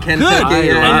 Lane 8 at Kentucky.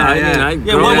 Good. I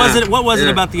Yeah, what was it? What was it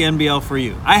Yeah. about the NBL for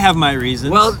you? I have my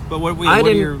reasons. Well, but what I are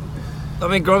didn't- your? I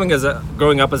mean, growing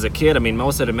up as a kid, I mean,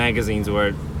 most of the magazines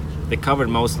they covered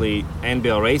mostly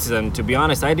NBL races, and to be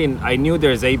honest, I knew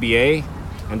there's ABA,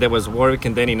 and there was Warwick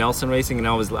and Danny Nelson racing, and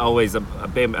I was always a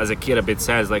bit, as a kid, a bit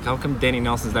sad. It's like, how come Danny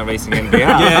Nelson's not racing NBL?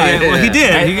 Yeah, well, he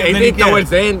did. I think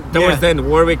towards then,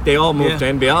 Warwick, they all moved Yeah. to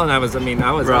NBL, and I was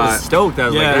Right. stoked. I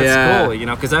was Yeah. like, that's Yeah.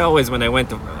 cool,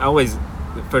 because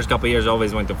the first couple of years, I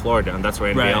always went to Florida, and that's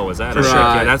where NBL Right. was at. For I was sure. like,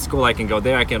 yeah, Right. that's cool. I can go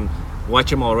there. I can watch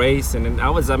them all race, and then I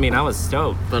was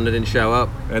stoked. Thunder didn't show up.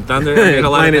 And Thunder, I mean, a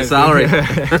lot Playing of his salary.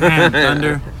 Man,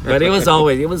 Thunder. But it was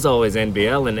always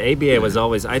NBL, and ABA was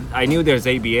always. I knew there's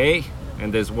ABA,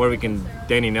 and there's Warwick and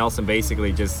Danny Nelson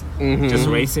basically just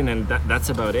racing, and that's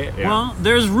about it. Yeah. Well,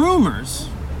 there's rumors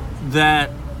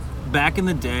that back in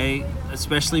the day,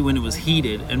 especially when it was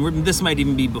heated, and this might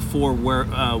even be before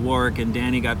Warwick and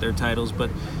Danny got their titles, but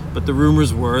the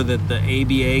rumors were that the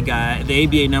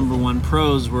ABA number one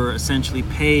pros were essentially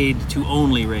paid to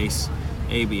only race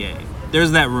ABA.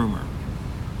 There's that rumor.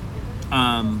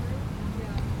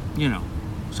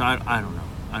 So I don't know.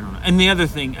 I don't know. And the other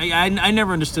thing, I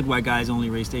never understood why guys only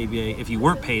raced ABA if you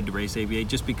weren't paid to race ABA,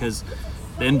 just because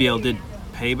the NBL did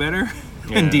pay better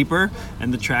Yeah. and deeper,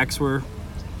 and the tracks were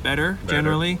better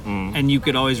generally, and you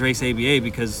could always race ABA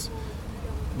because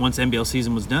once NBL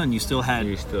season was done, you still had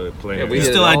you still play. Yeah, we you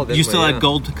did still it all, had didn't you still we? had Yeah.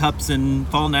 gold cups and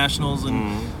fall nationals and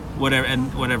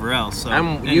whatever else. So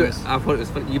anyways. I thought it was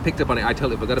funny. You picked up on it. I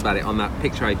totally forgot about it on that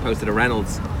picture I posted of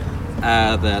Reynolds. The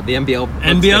NBL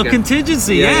NBL sticker.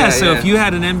 contingency, Yeah, yeah. yeah, So yeah. if you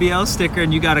had an NBL sticker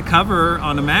and you got a cover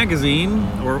on a magazine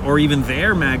or even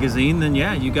their magazine, then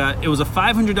yeah, it was a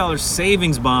 $500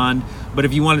 savings bond. But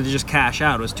if you wanted to just cash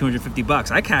out, it was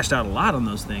 $250. I cashed out a lot on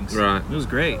those things. Right. It was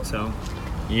great. So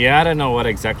Yeah, I don't know what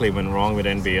exactly went wrong with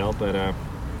NBL, but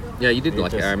Yeah, you did It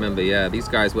like it. just- I remember. Yeah, these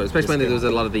guys were, especially when there was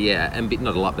a lot of the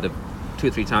not a lot, but 2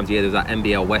 or 3 times a year there was that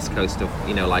NBL West Coast of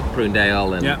like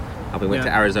Prunedale and. Yeah. We went to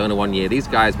Yeah. Arizona one year. These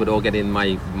guys would all get in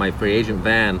my free agent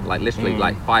van, like literally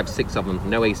like 5, 6 of them,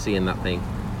 no AC in that thing,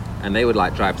 and they would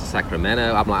like drive to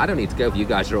Sacramento. I'm like, I don't need to go if you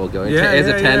guys are all going. Yeah, Here's a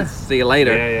yeah, tent. yeah. See you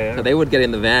later. Yeah. So they would get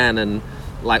in the van and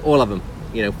like all of them,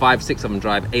 5, 6 of them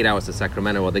drive 8 hours to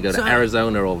Sacramento, or they go So to I-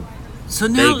 Arizona or. So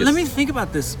now Vegas. let me think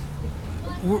about this.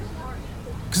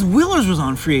 Because Willers was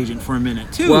on free agent for a minute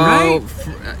too, Well, right?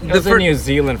 it was a fir- New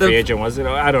Zealand the- free agent, was it?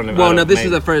 I don't know. Well, I no, don't- this maybe.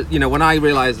 is the first. When I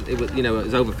realized it was, it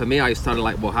was over for me, I started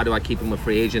like, well, how do I keep him a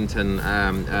free agent, and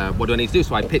what do I need to do?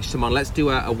 So I pitched him on, let's do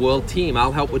a world team.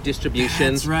 I'll help with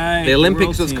distribution. That's right, The Olympics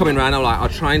world was team. coming around. I'm like, I'll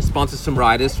try and sponsor some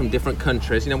riders from different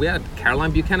countries. We had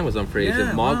Caroline Buchanan was on free agent.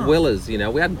 Yeah, Mark wow. Willers. We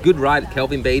had good riders.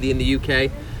 Kelvin Beatty in the UK.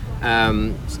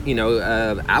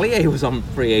 Allier was on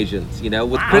free agent.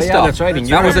 With Christoph. yeah, that's right, in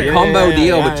That was a Europe. combo Yeah,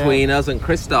 deal yeah. between us and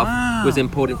Christoph. Wow. Was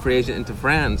imported free agent into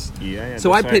France. Yeah,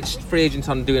 So I that's right. pitched free agents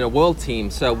on doing a world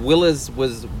team. So Willers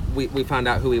was, we found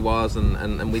out who he was,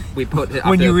 and we put it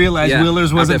When you realized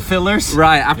Willers wasn't after- fillers?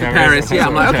 Right, after Yeah, Paris. Yeah,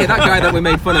 I'm like, okay, that guy that we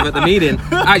made fun of at the meeting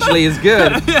actually is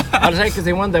good. I was because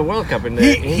they won the World Cup in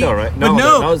the indoor, right? But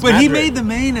that was but he Madrid. made the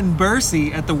main and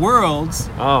Bercy at the Worlds.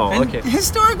 Oh, and okay.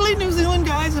 historically, New Zealand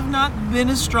guys have not been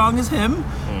as strong as him.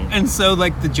 And so,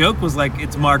 like, the joke was like,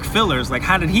 it's Mark Fillers. Like,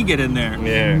 how did he get in there?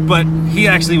 Yeah. But he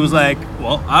actually was like,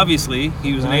 well, obviously,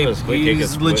 he was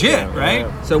He's legit, right?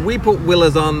 So we put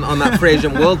Willers on that free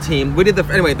agent world team. We did the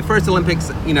first Olympics,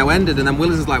 ended, and then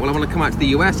Willers was like, well, I want to come out to the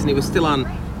US, and he was still on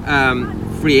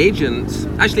free agent.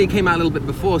 Actually, he came out a little bit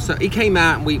before, so he came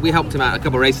out, and we helped him out a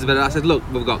couple of races, but I said, look,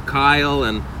 we've got Kyle,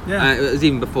 and Yeah. it was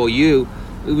even before you.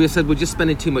 We said, we're just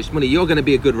spending too much money. You're going to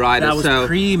be a good rider. That was so,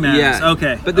 pre-Max. Yeah.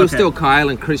 Okay, But there was okay. still Kyle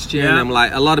and Christian, Yeah. and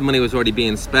like a lot of money was already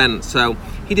being spent. So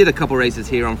he did a couple races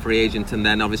here on free agent, and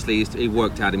then obviously he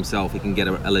worked out himself. He can get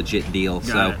a legit deal. Got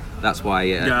So it. that's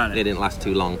why Got it it. didn't last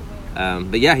too long.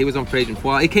 But yeah, he was on free agent for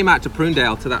a while. He came out to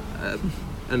Prunedale to that,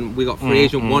 and we got free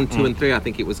agent 1, 2, and 3. I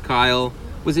think it was Kyle.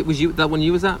 Was you that one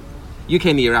you was at? You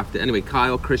came the year after. Anyway,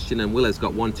 Kyle, Christian, and Willis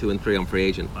got 1, 2, and 3 on free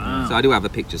agent. Wow. So I do have a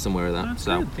picture somewhere of that. That's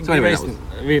So, good. so anyway, that Fresno,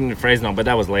 was, we didn't Fresno, but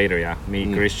that was later, yeah.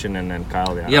 Me, Christian, and then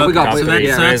Kyle, yeah. Yeah, we got- Top So, so three, that's,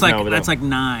 yeah. so that's Fresno, like but that's like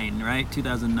 9, right?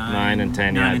 2009. 9 and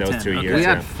 10, 9 yeah, and those 10. 3 Okay. years. we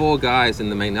had yeah. 4 guys in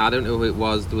the main. I don't know who it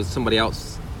was. There was somebody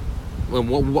else.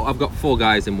 Well, I've got 4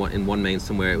 guys in one main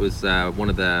somewhere. It was one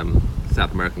of the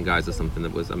South American guys or something.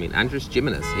 That was, I mean, Andres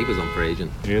Jimenez. He was on free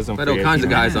agent. He was on But free all kinds of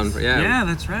agent. guys on. Yeah, Yeah,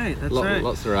 that's right. That's right.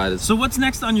 lots of riders. So what's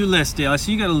next on your list, Dale? I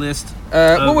see you got a list.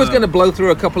 Well, we're going to blow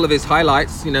through a couple of his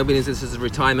highlights. You know, because this is a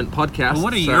retirement podcast. Well,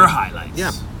 what are so- your highlights?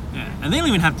 Yeah. And they don't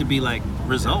even have to be like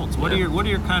results. What Yeah. are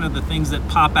your kind of the things that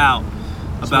pop out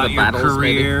Some about of the your battles,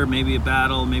 career? Maybe a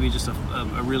battle, maybe just a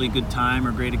really good time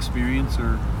or great experience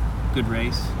or good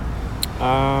race.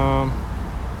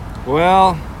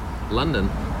 Well, London,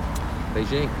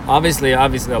 Beijing. obviously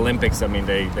Olympics. I mean,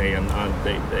 they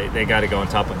got to go on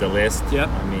top of the list. Yep.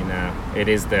 I mean, it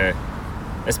is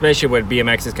especially what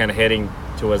BMX is kind of heading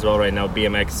to as well right now.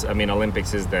 BMX. I mean,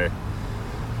 Olympics is the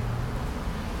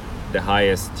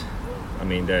highest. I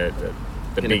mean, the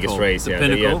Pinnacle. biggest race. The Yeah,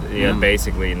 pinnacle. yeah.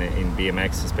 Basically in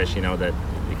BMX, especially now that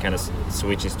it kind of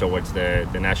switches towards the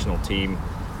national team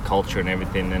culture and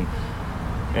everything,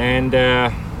 and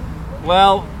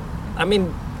well, I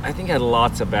mean, I think I had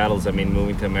lots of battles. I mean,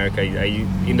 moving to America,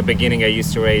 in the beginning I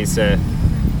used to race.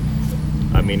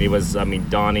 I mean, it was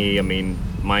Donnie. I mean,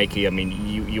 Mikey. I mean,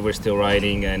 you were still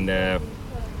riding, and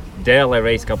Dale I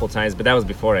raced a couple times, but that was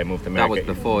before I moved to That America.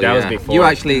 was before. That yeah. was before. You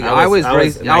actually, I was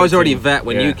already 19. vet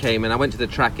when Yeah. you came, and I went to the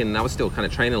track, and I was still kind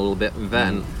of training a little bit in vet.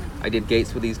 And I did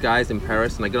gates with these guys in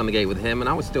Paris, and I got on the gate with him, and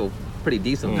I was still pretty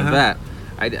decent for vet.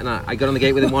 I got on the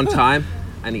gate with him one time,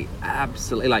 and he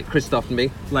absolutely like Christophed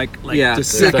me. Like Yeah, just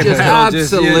just seconds ago,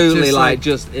 absolutely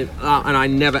just and I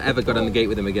never ever got on the gate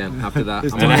with him again after that.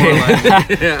 Just I'm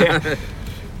like,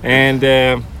 And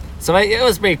so it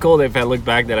was pretty cool if I look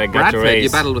back that I got Bradford, to race. you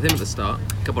battled with him at the start.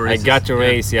 A couple of I races. got to Yeah.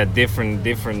 race, different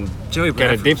Joey kind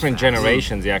Bradford of different was fast.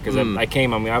 generations, because I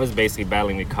came. I mean, I was basically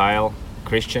battling with Kyle,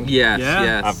 Christian. Yes, Yeah.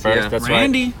 yes, At first, yeah. that's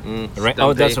Randy. right.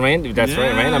 Oh, that's Randy. That's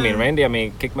right, Yeah. Randy. I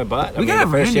mean, kicked my butt. We I mean, gotta the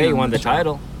have first Randy year he on won the the show.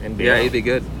 title. And Yeah, he'd be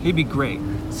good. He'd be great.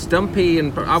 Stumpy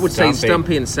and I would say Stumpy.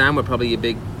 Stumpy and Sam were probably your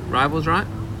big rivals, right?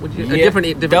 Would you? Yeah,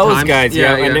 Different those times. guys,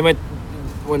 and then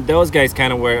when those guys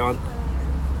kind of were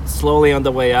slowly on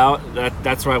the way out,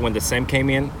 that's right when the Sam came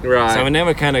in. Right. So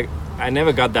I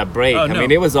never got that break. Oh, I no.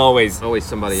 mean, it was always Always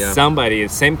somebody, yeah. somebody.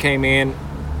 Sam came in.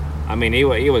 I mean, he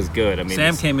was good. I mean,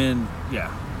 Sam came in,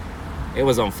 yeah. it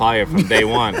was on fire from day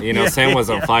one. You know, Yeah, Sam was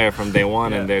on yeah. fire from day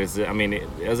one, Yeah. and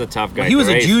it was a tough guy. He was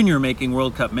to a race. junior making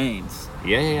World Cup mains.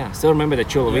 Yeah. I still remember the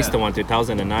Chula Vista Yeah. one,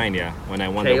 2009. Yeah, when I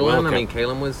won the World Kalen, Cup. I mean,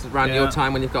 Kalen was around Yeah. your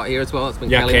time when you got here as well. That's when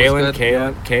Yeah, Kalen was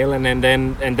good. Kalen,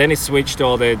 and then it switched to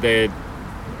all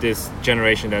this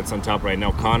generation that's on top right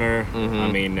now. Connor, Mm-hmm.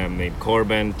 I mean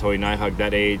Corbin, Toy Nyhug,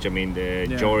 that age. I mean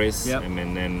Joris. Yep. I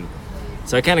mean, and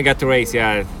so I kind of got to race.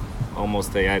 Yeah,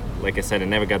 almost. Like I said, I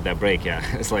never got that break. Yeah,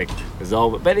 it's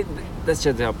all. But that's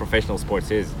just how professional sports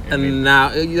is. I And mean, now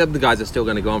the guys are still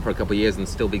going to go on for a couple of years and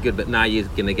still be good. But now you're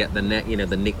going to get the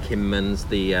the Nick Kimmans,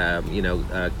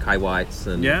 the Kai Whites,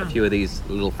 and Yeah. a few of these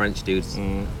little French dudes.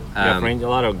 a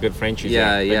lot of good Frenchies.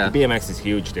 yeah, But yeah. The BMX is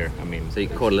huge there. I mean, So you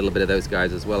caught a little bit of those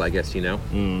guys as well, I guess.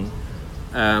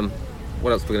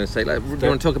 What else we're going to say? Like, do you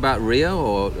want to talk about Rio,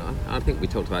 or I think we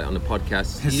talked about it on the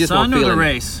podcast. His you just son weren't or the feeling it.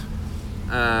 race?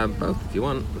 Both, if you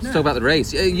want. Let's talk about the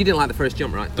race. Yeah, you didn't like the first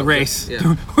jump, right? The race.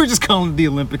 Yeah. We're just calling it the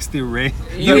Olympics, the race.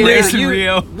 You The knew- race in you-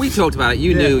 Rio. We talked about it.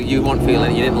 You knew you weren't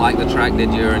feeling it. You didn't like the track,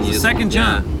 did you? And you just, Second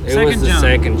jump. it Second was the jump.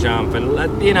 second jump,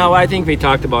 and I think we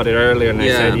talked about it earlier, and I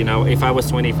Yeah. said, if I was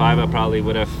 25, I probably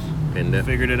would have Pinned it.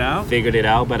 Figured it out. figured it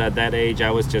out, but at that age I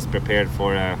was just prepared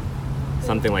for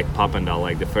something like Papendal,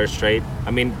 like the first straight.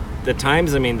 I mean, the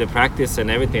times, the practice and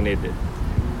everything,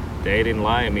 they didn't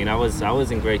lie. I mean, I was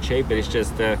in great shape, but it's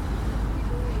just at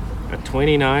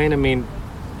 29, I mean,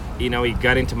 it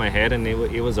got into my head and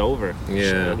it was over.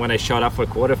 Yeah. When I shot up for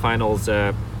quarterfinals,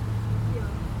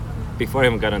 before I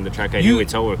even got on the track, I knew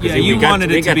it's over, because you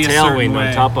wanted it to be a certain tailwind way.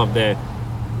 on top of the.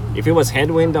 If it was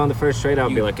headwind on the first straight, I'll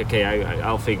be like, okay,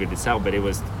 I'll figure this out. But it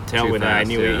was tailwind. I fast,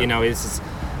 knew yeah. it's just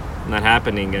not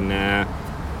happening, and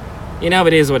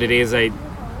it is what it is.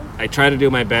 I try to do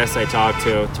my best. I talked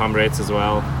to Tom Ritz as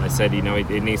well. I said,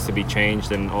 it needs to be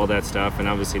changed and all that stuff. And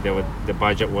obviously, the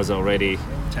budget was already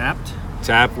Tapped.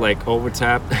 tapped, like over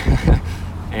tapped.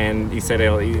 And he said,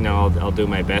 I'll do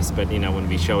my best. But when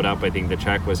we showed up, I think the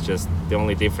track was just the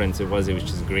only difference. It was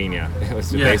just green. Yeah, it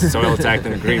was Yeah. based soil attack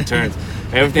and green turns.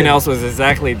 Everything else was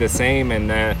exactly the same.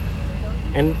 And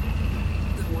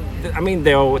I mean,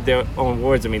 their own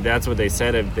words. I mean, that's what they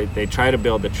said. If they try to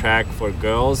build a track for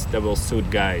girls that will suit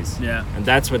guys. Yeah. And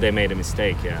that's where they made a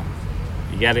mistake. Yeah.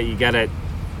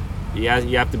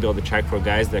 You have to build a track for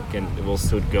guys that will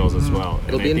suit girls as well.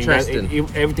 It'll And be I think that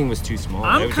interesting. everything was too small.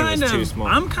 I'm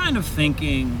kind of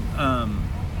thinking,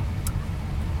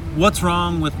 what's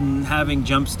wrong with having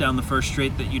jumps down the first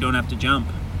straight that you don't have to jump,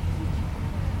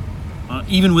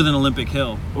 even with an Olympic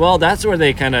hill? Well, that's where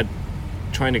they kind of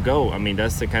trying to go. I mean,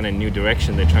 that's the kind of new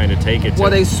direction they're trying to take it to. Well,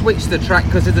 they switched the track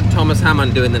because it's Thomas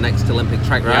Hammond doing the next Olympic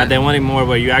track, Yeah, right? they wanted more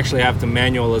where you actually have to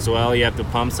manual as well. You have to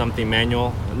pump something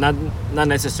manual. Not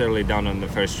necessarily down on the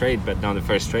first straight, but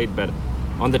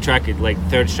on the track, like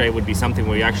third straight would be something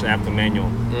where you actually have to manual.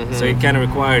 So it kind of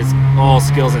requires all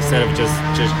skills instead of just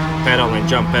pedal and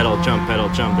jump, pedal, jump, pedal,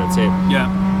 jump. That's it.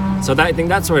 Yeah. So I think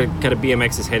that's where kind of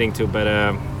BMX is heading to. But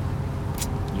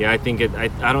yeah, I think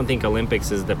I don't think Olympics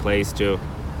is the place to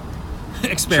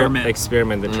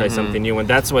experiment and try something new. And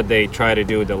that's what they try to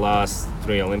do the last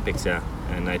 3 Olympics. Yeah,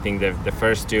 and I think the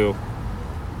first 2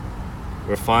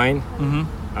 were fine.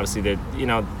 Obviously,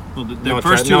 Well, the No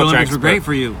first tra- 2 no Olympics tracks, were great but-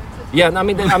 for you. Yeah, I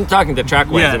mean, I'm talking the track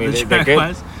wise. Yeah, I mean, the they're good.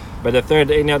 track-wise. But the third,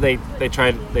 they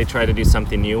tried to do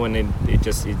something new, and it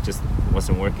just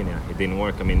wasn't working. Yeah, it didn't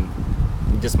work. I mean,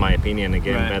 just my opinion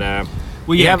again. Right. But Well,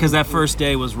 we yeah, have- because that first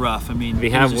day was rough. I mean, we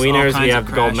it have was just all winners, we kinds have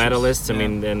of gold crashes. medalists. I Yeah.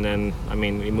 mean, and then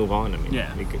we move on. I mean, Yeah,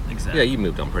 we could- exactly. Yeah, you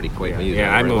moved on pretty quick. when you was Yeah,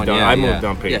 on I everyone. moved on. Yeah, I yeah. moved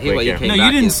on pretty Yeah, well, quick, you yeah. came No, you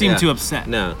back, didn't yeah. seem Yeah. too upset.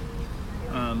 No.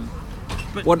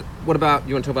 But What about,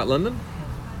 you want to talk about London?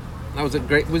 That was a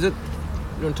great, was it?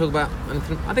 You want to talk about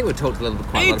anything? I think we talked a little bit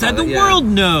quite a hey, lot Ted, about the it, yeah. world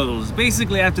knows.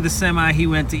 Basically, after the semi, he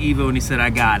went to Evo and he said,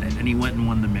 "I got it," and he went and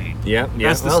won the main. Yeah.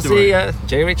 That's the well, story. see,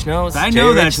 Jay Rich knows. I Jay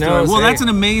know that Rich story. knows, Well, hey. that's an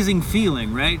amazing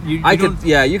feeling, right? You You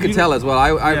don't- could tell as well.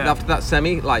 I Yeah. after that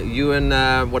semi, like you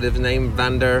and what is his name,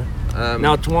 Vander.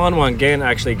 Now, Tuan Wangan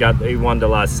actually he won the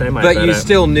last semi. but you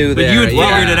still knew But there. you had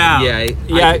yeah, figured it out. Yeah,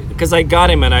 Yeah, because I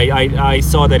got him and I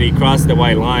saw that he crossed the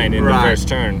white line in Right. the first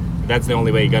turn. That's the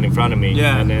only way he got in front of me.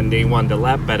 Yeah. And then they won the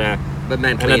lap, but but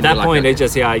mentally, and at you that were point, like they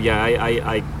just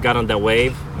I got on that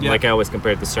wave Yeah. like I always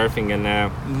compared to surfing,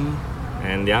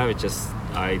 and yeah, it just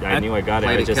I knew I got it.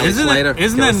 Played I it, just, Kelly Slater.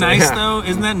 Isn't that Kelly nice Slater. though?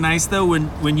 Isn't that nice though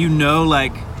when you know,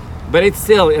 like, but it's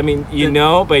still, I mean,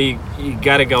 but you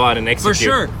got to go out and execute.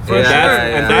 sure, for And sure,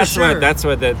 and yeah. that's For sure. that's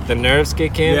where the nerves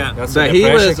kick in. Yeah. That's where But the he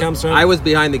pressure was. comes from. I was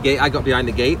behind the gate. I got behind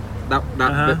the gate.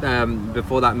 Uh-huh.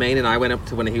 Before that main, and I went up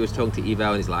to when he was talking to Evo,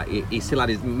 and he's like, he still had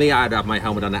his. Me, I'd have my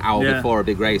helmet on an hour Yeah. before a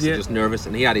big race, Yeah. just nervous,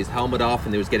 and he had his helmet off,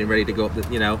 and he was getting ready to go up.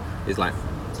 He's like,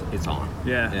 it's on.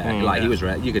 Yeah. Like Yeah. he was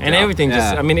ready. You could and tell. everything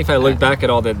just, Yeah. I mean, if I look back at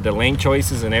all the lane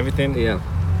choices and everything, Yeah.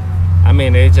 I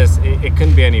mean, it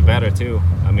couldn't be any better too.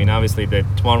 I mean, obviously the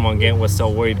Tuan Wangan was so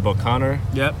worried about Connor.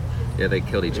 Yep. Yeah, they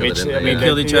killed each other, Which, didn't I they? mean, Yeah.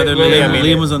 Killed each other. Really, Liam, I mean,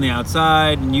 Liam was on the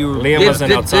outside, and you were. Liam Did, wasn't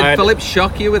did, outside. did Philip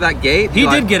shock you with that gate? He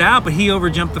Like- did get out, but he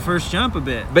overjumped the first jump a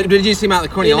bit. But did you see him out the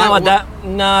corner? You know, Like,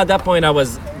 at that point, I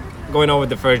was going over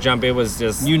the first jump. It was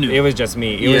just You knew. It was just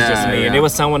me. It was just Yeah, me, and yeah. there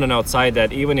was someone on the outside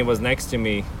that even it was next to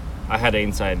me, I had the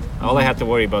inside. All I had to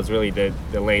worry about was really the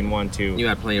lane 1, 2. You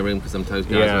had plenty of room because some toes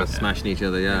guys Yeah. were smashing each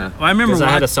other. Yeah. Well, I remember Because I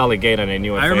had a watching, solid gate and I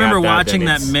knew if I I remember had watching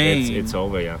then that main. It's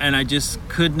over, yeah. and I just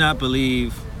could not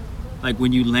believe, like,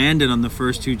 when you landed on the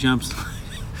first 2 jumps,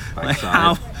 like Backside.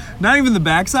 how, not even the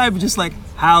backside, but just like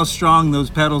how strong those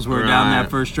pedals were down Right. that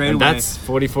first straightaway. And that's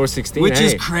 44.16, which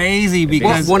is hey. crazy What,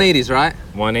 because 180s, right?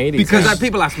 180. Because yeah.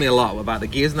 people ask me a lot about the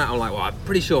gears and that. I'm like, well, I'm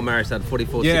pretty sure Maris had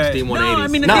 44, 16, 180s. No, I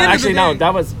mean, at No, the end of actually, the no. day-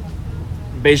 That was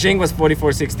Beijing was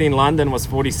 44.16. London was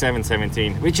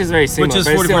 47.17, which is very similar. Which is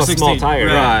but it's still a small 44.16, tire.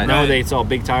 right, Nowadays, it's all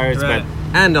big tires, Right.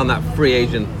 And on that free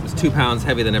agent, it was 2 pounds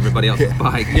heavier than everybody else's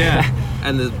bike. Yeah.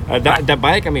 And the but that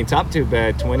bike, I mean, top tube,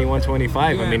 21,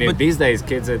 25. Yeah, I mean, but- these days,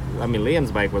 kids,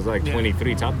 Liam's bike was like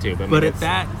 23 top tube. I mean, But at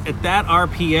it's- that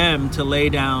RPM to lay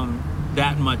down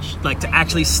that much, like to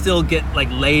actually still get like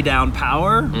lay down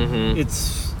power,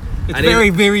 it's And very he-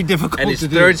 very difficult and his to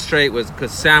third do. straight was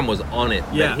because Sam was on it.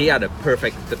 Yeah. But he had a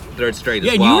perfect third straight Yeah,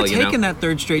 as and well. you were taking know? that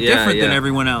third straight Yeah, different than yeah.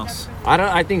 everyone else.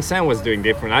 I think Sam was doing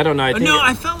different. I don't know. I think No,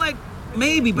 I felt like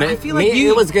maybe, but I feel like me, you.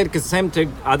 it was good because Sam took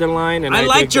other line, and I I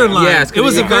liked took your the- line. Yes, 'cause it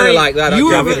was you a kinda very like that.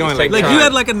 You Yeah, were we're going like like you that.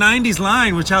 had like a '90s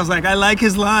line, which I was like, I like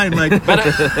his line. Like,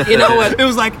 But you know what? it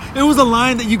was like it was a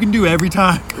line that you can do every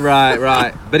time.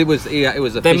 Right. But it was it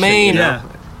was efficient. main- you know?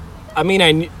 Yeah. I mean,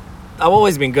 I've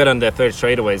always been good on the third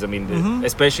straightaways. I mean, Mm-hmm.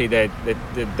 especially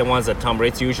the ones that Tom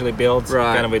Ritz usually builds,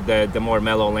 Right. kind of with the more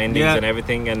mellow landings Yeah. and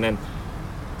everything. And then,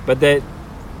 but the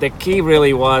key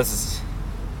really was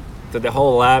to the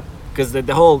whole lap, because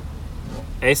the whole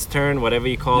S-turn, whatever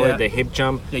you call Yeah. it, the hip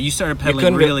jump. Yeah, you started You pedaling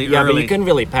couldn't really yeah, early. but you couldn't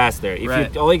really pass there. If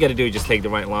Right. all you got to do is just take the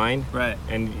right line, Right.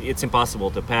 and it's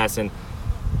impossible to pass. And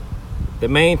the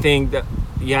main thing that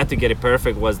you had to get it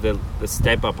perfect was the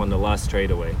step up on the last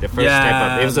straightaway. The first step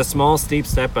up. It was a small, steep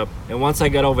step up, and once I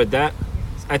got over that,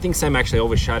 I think Sam actually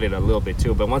overshot it a little bit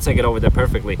too. But once I got over that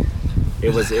perfectly,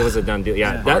 it was a done deal.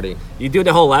 Yeah, Yeah. that, Party. you do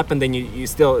the whole lap, and then you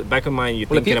still back of mind you're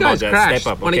Well, if thinking you about guys that crashed,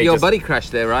 step up. one okay, of your just- buddy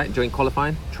crashed there, right, during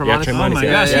qualifying? Tremonis? Oh my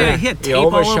yeah, gosh, yeah. yeah, he had He tape all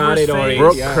over overshot his it or face. he-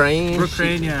 Brooke Yeah. Crane. Brooke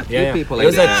Crane, yeah. Few Yeah, people it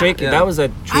was like a that. trick. Yeah. That was a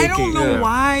tricky. I don't know yeah.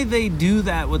 why they do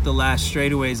that with the last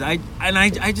straightaways.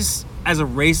 I just as a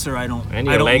racer, I don't. And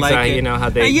I your don't legs like are, it. you know, how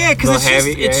they yeah, because go it's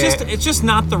heavy. it's just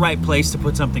not the right place to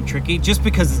put something tricky. Just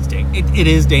because it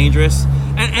is dangerous,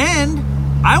 and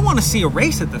I want to see a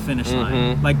race at the finish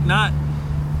line, like not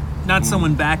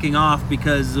someone backing off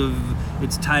because of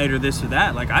it's tight or this or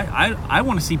that. Like I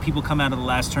want to see people come out of the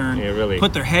last turn, Yeah, really.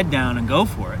 put their head down and go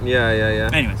for it. Yeah.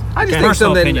 Anyways, I just think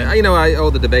personal something, opinion. you know, all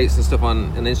the debates and stuff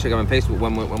on Instagram and Facebook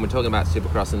when we're talking about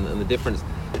Supercross and the difference.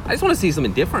 I just want to see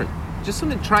something different. Just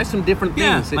try some different things.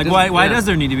 Yeah, It like doesn't- why yeah. does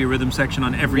there need to be a rhythm section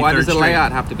on every Why third does the straight?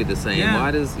 layout have to be the same? Yeah. Why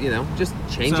does, just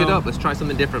change So- it up? Let's try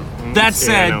something different. That Yeah,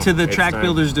 said, no, to the it's track time.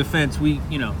 builders' defense,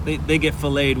 they get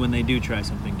filleted when they do try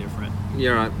something different.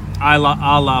 You're right. A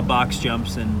la box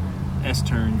jumps and S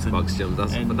turns and Box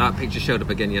jumps. and- That picture showed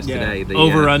up again yesterday. The,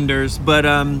 over unders. But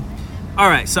all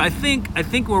right. So I think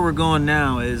where we're going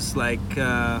now is like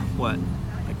what,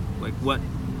 like what?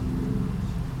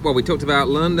 Well, we talked about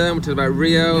London. We talked about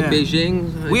Rio, Yeah.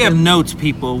 Beijing. We have notes,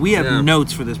 people. We have Yeah.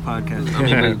 notes for this podcast. I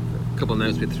mean, a couple of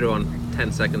notes we threw on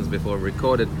 10 seconds before we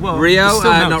recorded. Well, Rio, it's still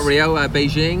not notes. Rio,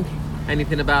 Beijing.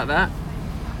 Anything about that?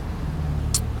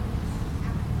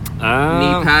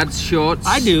 Knee pads, shorts.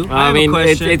 I do. I I have mean, a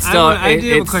question. it still I do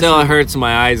have a it still question. hurts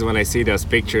my eyes when I see those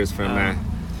pictures from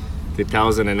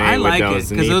 2008 I like with it those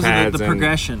because knee those are pads the and-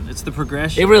 progression. It's the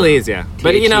progression. It really is, yeah.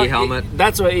 But you know, helmet.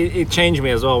 that's what it changed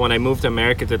me as well. When I moved to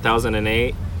America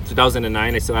 2008,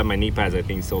 2009, I still have my knee pads. I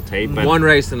think still taped, but One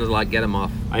race and it was like, get them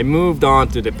off. I moved on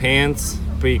to the pants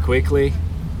pretty quickly.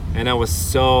 And I was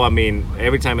so, I mean,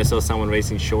 every time I saw someone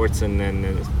racing shorts and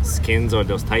then skins or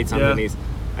those tights Yeah. underneath,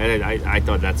 I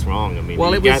thought that's wrong. I mean,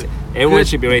 Well, you it was everyone good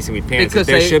should be racing with pants. Because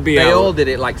there should be they a, all did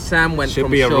it. Like Sam went should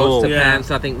from be a shorts rule. to Yeah.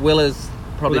 pants. I think Willis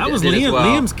probably Well, that was did as well.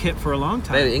 Liam's kit for a long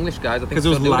They're the time English guys. I think because it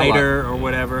was still do a lot. lighter or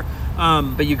whatever.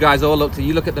 But you guys all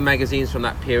you look at the magazines from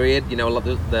that period, you know, a lot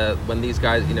of when these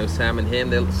guys, you know, Sam and him,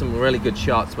 there's some really good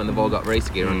shots when they've all got race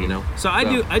gear on, you know. So I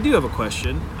do have a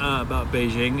question about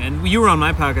Beijing, and you were on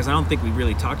my podcast. I don't think we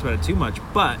really talked about it too much,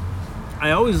 but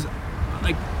I always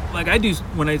like I do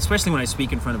especially when I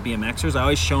speak in front of BMXers, I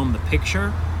always show them the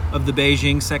picture of the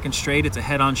Beijing second straight. It's a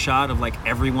head-on shot of like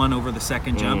everyone over the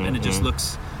second jump, and it just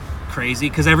looks crazy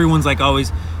because everyone's like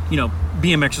always, you know,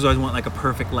 BMXers always want like a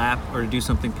perfect lap or to do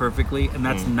something perfectly, and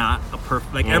that's not a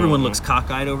perfect. Like everyone looks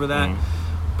cockeyed over that,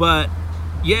 but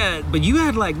you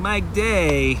had like Mike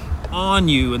Day on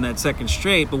you in that second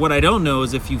straight. But what I don't know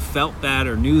is if you felt that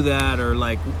or knew that or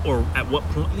at what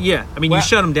point. Yeah, I mean, you Well-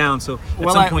 shut him down, so at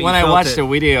Well, some point when you I felt watched it. the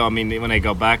video, I mean, when I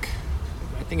go back,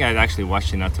 I think I actually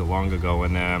watched it not too long ago,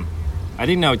 and I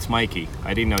didn't know it's Mikey.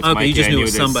 I didn't know it's Okay, Mikey. you just I knew it knew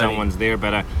was that somebody. someone's there,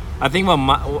 but I think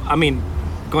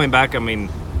going back, I mean,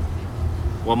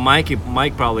 what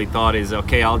Mike probably thought is,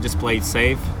 okay, I'll just play it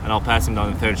safe and I'll pass him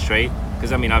down the third straight.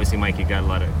 Because I mean, obviously Mikey got a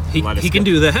lot of he skill. can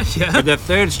do that. Yeah. But the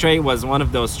third straight was one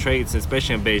of those straights,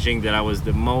 especially in Beijing, that I was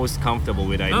the most comfortable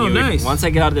with. I Oh, knew nice. once I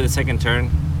get out of the second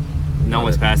turn, no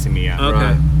one's passing me. Okay.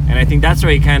 Right. And I think that's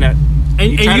where he kind of.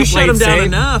 And you shut him down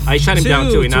enough. I shut him down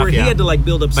too to enough. where Yeah. he had to like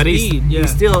build up But speed. he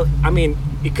still. I mean,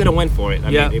 he could have went for it. I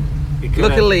Yeah. mean, he coulda-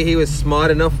 Luckily, he was smart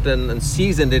enough and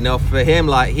seasoned enough for him.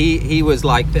 Like he was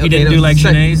like He didn't do like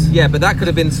Sinead's? Yeah, but that could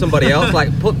have been somebody else.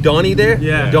 Like put Donnie there.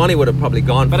 Yeah. Donnie would have probably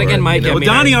gone. But for again, it, Mike, you know? I Well, mean,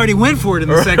 Donnie already went for it in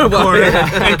the second Well, quarter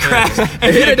yeah. and crashed.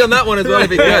 if he'd have done that one as well,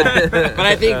 it'd be good. But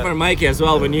I think for Mikey as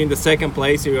well, when you're in the second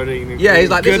place, you're already in a Yeah,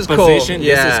 he's like, good this is cool. position.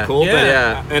 Yeah. This is cool. Yeah. But,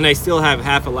 Yeah. and I still have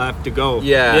half a lap to go.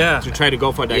 Yeah. Yeah. To try to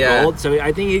go for that Yeah. gold. So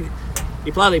I think he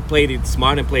probably played it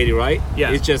smart and played it right. Yeah.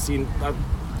 It's just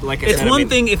like I It's said, one I mean,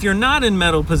 thing if you're not in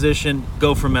medal position,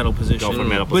 go for medal position. Go for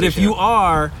medal But if position, you yeah.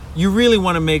 are, you really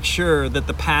want to make sure that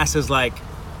the pass is like,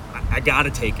 I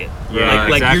gotta take it. Yeah,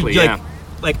 like exactly, You're, yeah.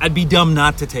 like I'd be dumb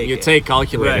not to take You it. take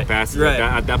calculated Right, passes. right.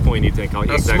 At that point, you take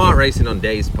calculated. That's smart racing on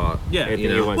Day's part. Yeah. I think You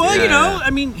he know. was, Well, yeah. you know, I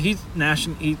mean, he's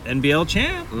NBL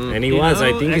champ. And he You was.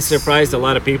 I know, think he surprised a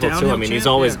lot of people too. downhill I mean, he's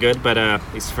champ, always yeah. good, but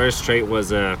his first straight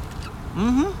was.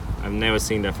 I've never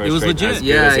seen that first It was straight legit. as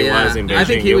good as he was in Beijing. I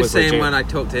think he It was saying legit. when I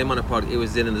talked to him on a pod, he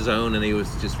was in the zone and he was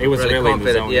just He was really in the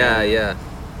confident. zone, yeah, yeah.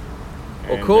 yeah.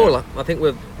 Well, And, cool. I think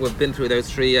we've been through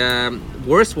those three.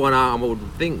 Worst one, I would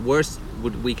think worst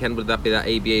weekend would that be that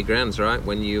ABA Grands, right?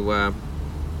 When you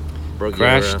broke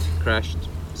crashed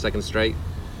second straight.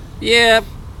 Yeah,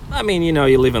 I mean,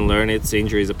 you live and learn. It's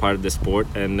injuries a part of the sport,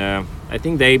 and I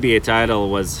think the ABA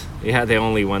title had the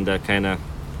only one that kind of.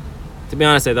 To be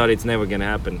honest, I thought it's never gonna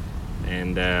happen,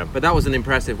 and. But that wasn't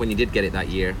impressive when you did get it that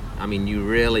year. I mean, you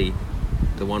really,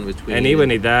 the one between. And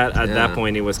even at that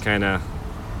point, it was kind of.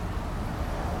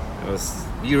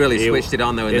 You really switched it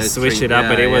on though. It switched it up,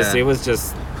 but it was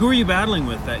just. Who were you battling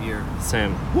with that year?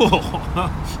 Sam. Whoa.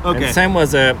 Okay. And Sam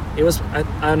was I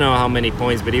don't know how many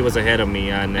points, but he was ahead of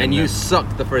me. And you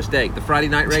sucked the first day, the Friday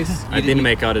night race. I didn't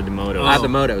make out of the motos. The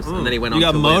motos, and then he went on. You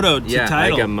got to motoed to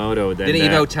title. I got motoed. Didn't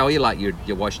Evo tell you like you're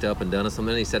washed up and done or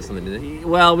something? He said something, didn't he?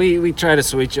 Well, we tried to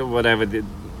switch or whatever.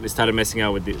 We started messing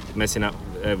with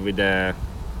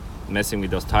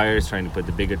those tires, trying to put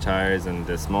the bigger tires and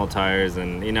the small tires,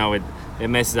 and it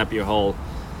messes up your whole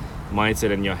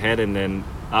mindset in your head. And then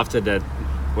after that,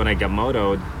 when I got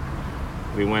motoed,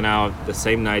 we went out the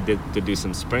same night to do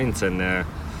some sprints, and I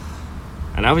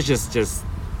was just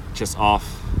off.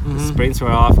 Mm-hmm. The sprints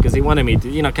were off because he wanted me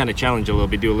to kind of challenge a little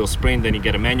bit, do a little sprint, then you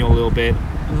get a manual a little bit,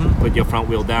 put your front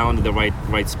wheel down to the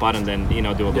right spot, and then do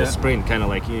a little sprint, kind of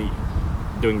like you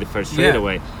doing the first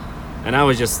straightaway. And I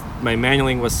was my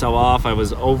manualing was so off. I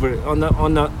was over on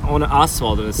the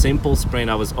asphalt in a simple sprint.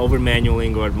 I was over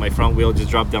manualing, or my front wheel just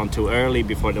dropped down too early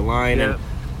before the line. Yeah.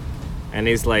 And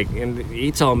he's like, and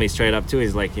he told me straight up too.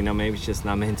 He's like, maybe it's just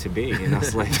not meant to be.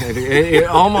 It's like it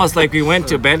almost like we went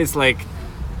to bed. It's like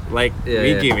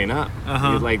giving up.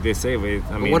 Like they say.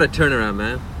 What a turnaround,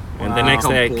 man! And the next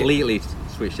day, completely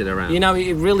switched it around.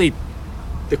 It really.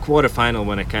 The quarterfinal,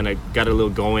 when I kind of got a little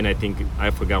going, I think I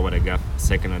forgot what I got,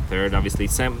 second or third. Obviously,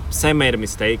 Sam made a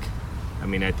mistake. I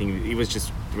mean, I think he was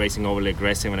just racing overly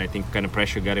aggressive, and I think kind of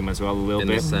pressure got him as well a little bit.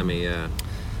 In the semi, yeah.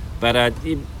 But I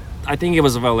think it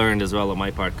was well earned as well on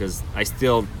my part, because I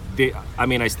still did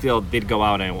go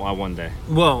out and won that.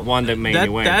 Well, one that made me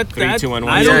win. 3-2 and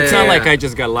 1. It's not like I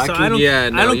just got lucky. So I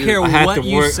don't care what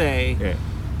you say. Yeah.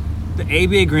 The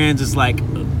ABA Grands is like,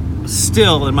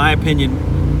 still, in my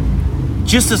opinion,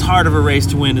 just as hard of a race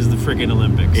to win as the friggin'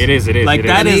 Olympics. It is. Like,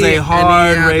 that is a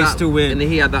hard race to win. And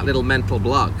he had that little mental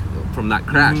block from that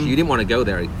crash. You didn't want to go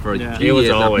there for a few years.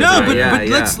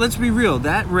 But let's be real.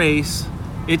 That race,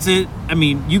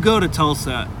 you go to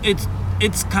Tulsa, it's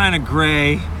kind of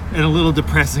gray and a little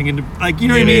depressing, and like, you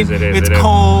know what I mean? It's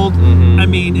cold. I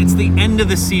mean, it's the end of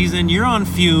the season. You're on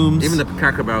fumes. Even the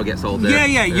Cracker Barrel gets old there.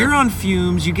 Yeah. You're on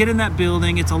fumes. You get in that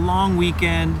building. It's a long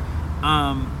weekend.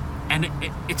 And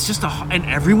it's just and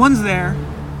everyone's there,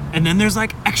 and then there's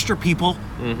like extra people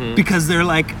because they're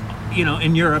like,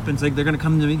 in Europe, and it's like they're gonna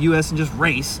come to the U.S. and just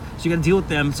race, so you got to deal with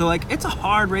them. So like, it's a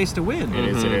hard race to win.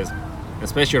 It is,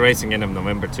 especially racing end of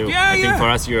November too. I think for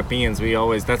us Europeans,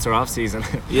 that's our off season.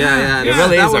 It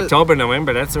really is October,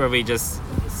 November. That's where we just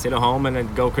sit at home and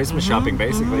then go Christmas shopping,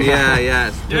 basically.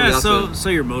 So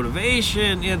your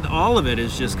motivation, all of it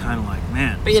is just kind of like,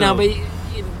 man. But you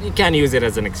can't use it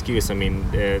as an excuse. I mean.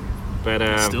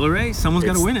 It's still a race. Someone's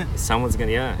got to win it. Someo's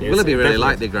gonna, Willoughby really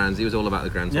liked the Grands. He was all about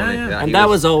the Grands. And that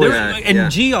was always.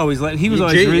 G always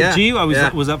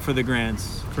was up for the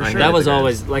Grands. For sure. That was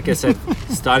always, like I said,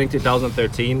 starting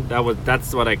 2013.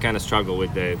 That's what I kind of struggled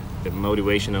with, the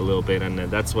motivation a little bit, and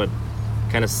that's what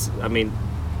kind of. I mean,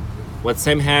 what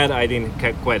Sam had, I didn't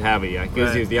quite have it.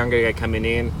 Because he was the younger guy coming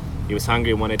in. He was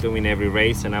hungry, wanted to win every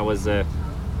race, and I was.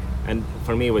 And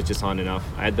for me, it was just on and off.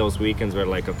 I had those weekends where,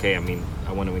 like, okay, I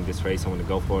want to win this race. I want to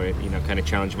go for it. Kind of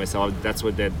challenge myself. That's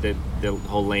what the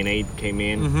whole Lane 8 came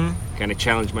in. Kind of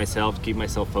challenge myself, keep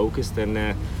myself focused.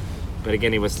 And but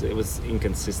again, it was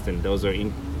inconsistent. Those are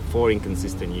 4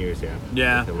 inconsistent years.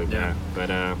 Yeah.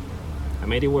 But I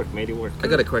made it work. I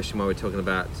got a question while we're talking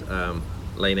about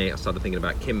Lane 8. I started thinking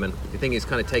about Kinman. Do you think he's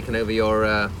kind of taken over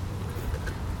your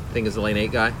thing as the Lane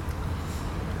 8 guy?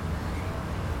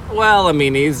 Well,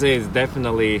 he's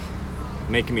definitely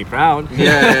making me proud.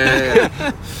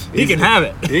 Yeah. He can have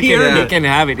it. He can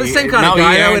have it. The same kind of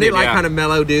guy, isn't it? Like kind of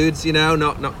mellow dudes, not,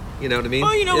 you know what I mean?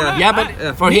 Well, you know what? Yeah,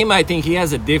 but for him, I think he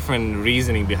has a different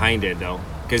reasoning behind it, though.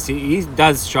 Because he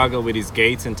does struggle with his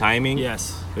gates and timing.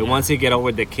 Yes. But once he get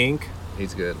over the kink,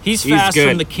 he's good. He's fast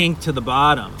from the kink to the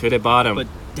bottom. But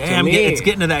damn, it's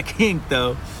getting to that kink,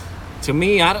 though. To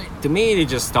me, it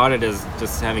just started as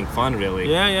just having fun, really.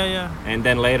 Yeah. And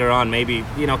then later on, maybe,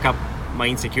 my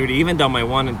insecurity, even though my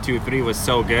 1 and 2, 3 was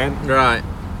so good. Right.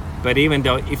 But even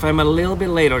though, if I'm a little bit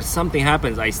late or something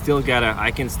happens, I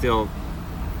can still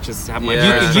just have my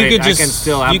Yeah. first You straight, could just I can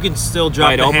still have you could still drop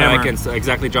wide the open. hammer. I can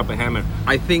exactly drop a hammer.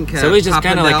 I think So it was just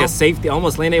kind of like Papendal- a safety.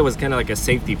 Almost lane 8 was kind of like a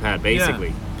safety pad,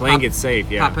 basically playing it safe.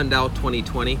 Yeah. Papendal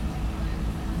 2020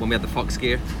 when we had the Fox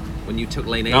gear when you took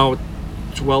lane 8. No,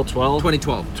 12.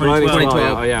 2012.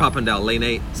 2012, oh, yeah. Papendal lane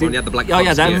 8 when you had the black Oh Fox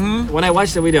yeah, that, gear. when I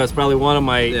watched the video, it's probably one of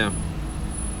my. Yeah.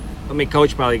 I mean,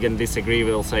 coach probably gonna disagree.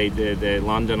 We'll say the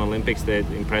London Olympics, the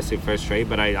impressive first straight,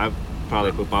 but I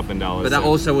probably put Papendal as. But that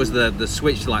also was the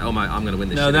switch like, oh my, I'm going to win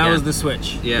this No, shit that again. was the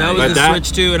switch. Yeah. that But was the that-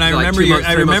 switch too. And I like remember 2 your, months,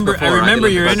 I 3 months remember, before, I I remember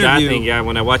did your But interview. that thing, yeah,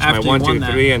 when I watched my after you 1, won 2,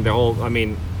 that. 3 and the whole, I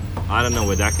mean, I don't know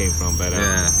where that came from, but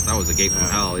Yeah, that was a gate from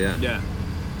hell, yeah. Yeah.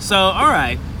 So all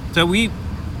right. So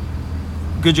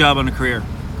good job on the career.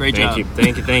 Great job.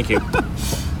 thank you.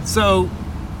 So,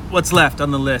 what's left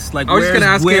on the list? Like, I was just gonna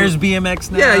ask where's him- BMX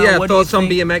now? Yeah, What do you thoughts on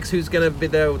think? BMX, who's going to be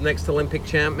the next Olympic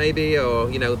champ maybe, or,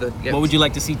 you know, What would you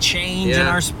like to see change in Yeah.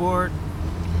 our sport?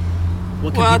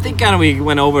 What can Well, I people- think kind of we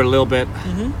went over a little bit,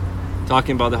 Mm-hmm.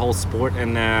 talking about the whole sport,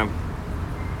 and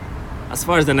as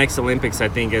far as the next Olympics, I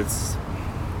think it's.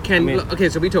 Ken, I mean- okay,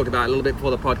 so we talked about it a little bit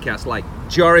before the podcast. Like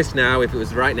Joris now, if it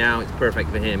was right now, it's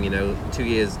perfect for him. You know, 2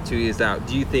 years out.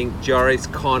 Do you think Joris,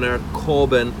 Connor,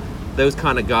 Corbin, those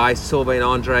kind of guys, Sylvain,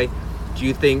 Andre, do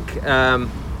you think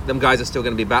them guys are still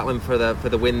going to be battling for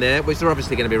the win there? Which they're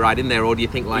obviously going to be right in there, or do you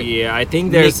think like Yeah, I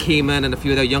think Nick there's. Keeman and a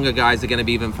few of the younger guys are going to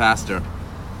be even faster?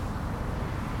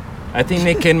 I think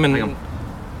Nick Hang Kinman. on.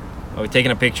 Are we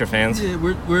taking a picture, fans? Yeah,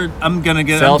 I'm gonna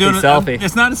get Selfie, I'm doing selfie.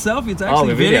 It's not a selfie. It's actually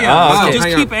the video. video. Oh, So okay. just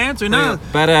Hang keep on. answering. Hang No. on.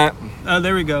 But Oh,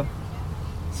 there we go.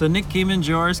 So Nick Keeman,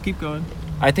 Joris, keep going.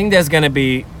 I think there's gonna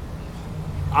be.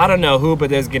 I don't know who, but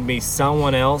there's gonna be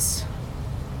someone else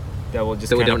that will just.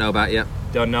 That we kinda don't know about yet.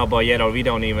 Don't know about yet, or we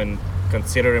don't even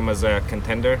consider him as a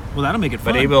contender. Well, that'll make it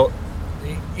fun. But he will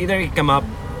either he come up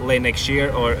late next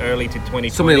year or early to 2020.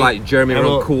 Somebody like Jeremy And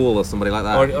will- Cool or somebody like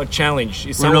that. or challenge.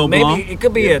 Renaud Maybe Blanc? it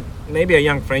could be maybe a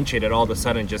young Frenchie that all of a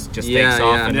sudden just Yeah, takes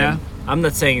off. yeah. And Yeah. then, I'm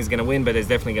not saying he's gonna win, but he's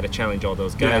definitely gonna challenge all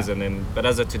those guys. Yeah. And then, but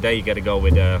as of today, you got to go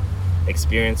with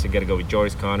experience. You got to go with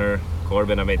Joris, Connor,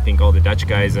 Corbin. I think all the Dutch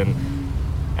guys and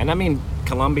I mean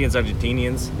Colombians,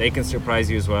 Argentinians, they can surprise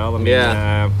you as well. I mean,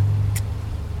 Yeah.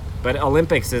 but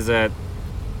Olympics is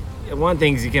one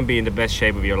thing is you can be in the best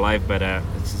shape of your life, but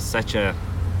it's just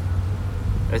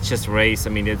it's just race. I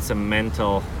mean, it's a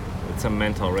mental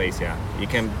race. Yeah, you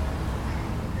can.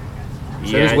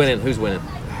 So who's winning? Who's winning?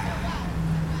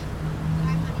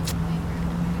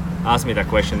 Ask me that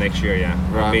question next year. Yeah,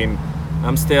 Right. I mean,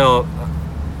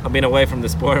 I've been away from the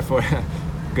sport for a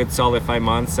good solid 5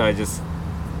 months. So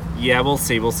we'll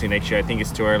see. We'll see next year. I think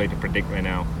it's too early to predict right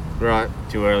now. Right.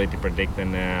 Too early to predict,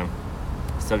 and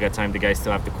still got time. The guys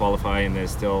still have to qualify, and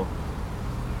there's still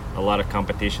a lot of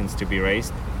competitions to be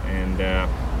raced. And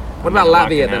What about a lot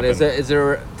Latvia can then? happen. Is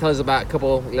there? Tell us about a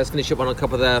couple. Let's finish up on a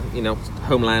couple of the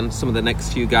homeland. Some of the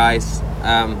next few guys.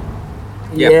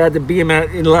 Yeah, the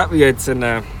BMX in Latvia, it's in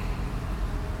a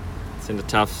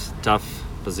tough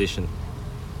position.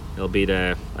 It'll be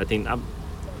I think I'm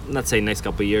not saying next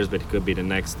couple of years, but it could be the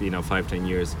next 5-10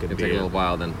 years. Could It'll be take a little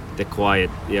while then. the quiet,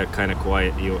 kind of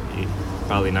quiet. You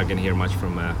probably not gonna hear much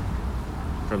from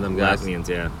From them guys. Latvians,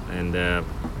 yeah, and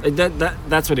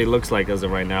that's what it looks like as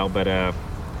of right now. But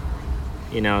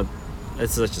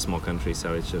it's such a small country,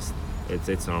 so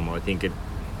it's normal. I think it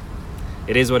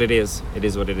is what it is. It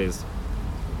is what it is.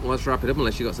 Well, let's wrap it up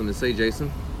unless you got something to say,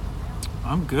 Jason.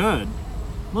 I'm good.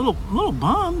 Little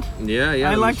bummed. Yeah.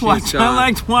 I the liked machine's watching. I gone.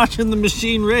 liked watching the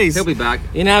machine race. He'll be back.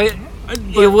 It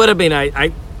would have been.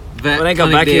 Vet When I go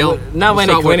clinic back, deal. not when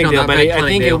We'll a start working clinic on deal, that but vet I clinic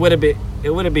think deal. it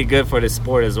would have been good for the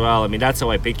sport as well. I mean, that's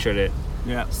how I pictured it.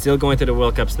 Yeah. Still going to the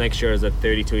World Cups next year as a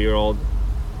 32-year-old,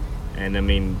 and I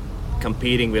mean,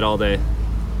 competing with all the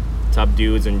top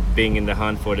dudes and being in the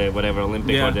hunt for the whatever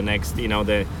Olympic Yeah. or the next,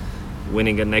 the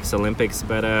winning the next Olympics.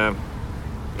 But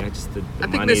just the I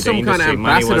think money, there's the some kind of industry,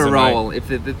 money ambassador wasn't right. role.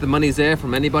 If the money's there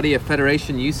from anybody, a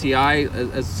federation,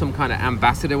 UCI, as some kind of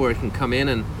ambassador where it can come in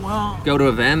and Well, go to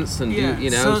events and yeah. do,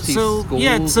 see so schools.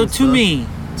 yeah. So and to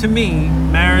stuff. me,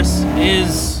 Maris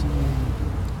is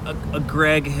a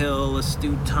Greg Hill, a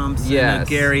Stu Thompson, Yes. a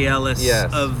Gary Ellis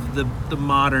Yes. of the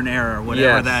modern era,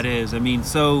 whatever Yes. that is. I mean,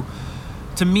 so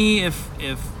to me, if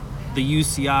the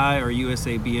UCI or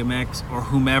USA BMX or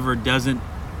whomever doesn't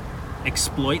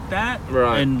exploit that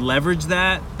Right. and leverage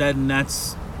that, then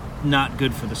that's not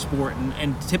good for the sport.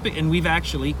 And we've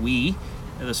actually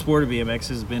the sport of BMX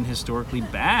has been historically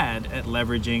bad at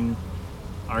leveraging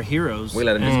our heroes. We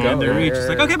let them just and go. They're Yeah, just yeah,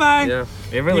 like, yeah. okay, bye. Yeah.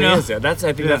 It really You know? is. Yeah. I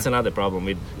think Yeah. that's another problem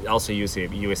with also USA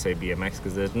BMX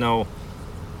because there's no.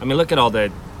 I mean, look at all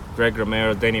the Greg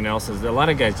Romero, Danny Nelson, a lot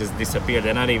of guys just disappear.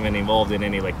 They're not even involved in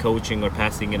any like coaching or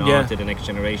passing it Yeah. on to the next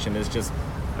generation. It's just,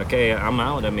 okay, I'm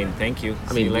out. I mean, thank you.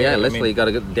 I See you mean, later. yeah, I literally, mean, you got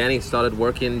to go. Danny started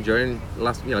working during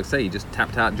last, like I say, he just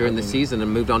tapped out during the season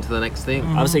and moved on to the next thing.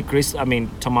 I would say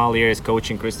Tom Allier is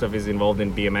coaching. Christoph is involved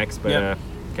in BMX, but Yep.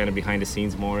 kind of behind the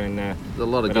scenes more. And There's a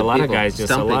lot of but good a lot people. of guys,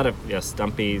 just Stumpy. a lot of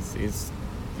Stumpy is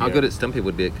How yeah. good at Stumpy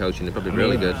would be at coaching? He's probably I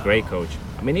really mean, good. Great coach.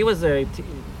 I mean, he was a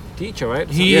teacher, right?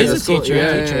 He Yeah, is a that's cool. teacher.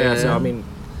 Yeah, Yeah. So I mean,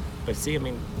 but see, I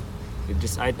mean, it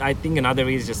just I think another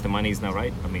reason is just the money's not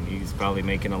right. I mean, he's probably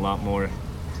making a lot more.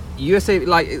 USA,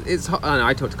 like it's.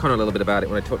 I talked to Connor a little bit about it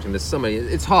when I talked to him this summer.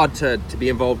 It's hard to be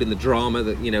involved in the drama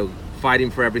that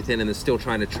fighting for everything and then still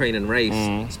trying to train and race,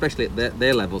 especially at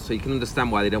their level. So you can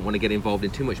understand why they don't want to get involved in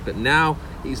too much. But now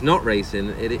he's not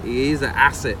racing. He is an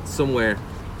asset somewhere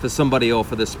for somebody or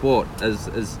for the sport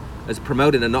as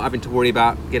promoting and not having to worry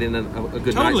about getting a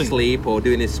good Totally. night's sleep or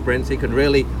doing his sprints. He could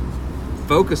really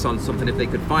focus on something if they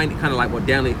could find it, kind of like what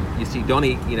Donnie, you see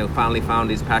Donnie, finally found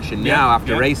his passion now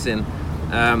after racing.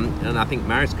 And I think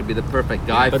Marius could be the perfect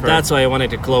guy But for that's why I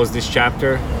wanted to close this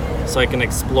chapter, so I can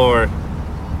explore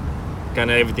kind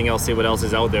of everything else, see what else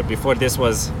is out there. Before this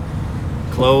was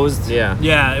closed. Yeah.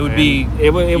 Yeah, it would be.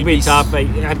 It would you'd be tough. I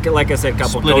had, like I said, a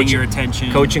couple splitting your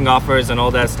attention. coaching offers and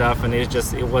all that stuff, and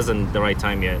it wasn't the right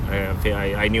time yet.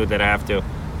 I knew that I have to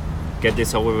get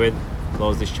this over with,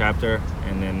 close this chapter,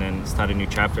 and then start a new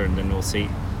chapter, and then we'll see.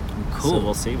 Cool.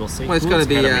 So we'll see. Well, it's going to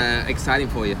be ahead of exciting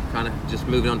for you, kind of just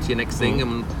moving on to your next thing,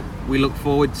 and we look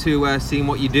forward to seeing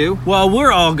what you do. Well,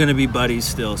 we're all going to be buddies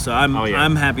still, so I'm Oh, yeah.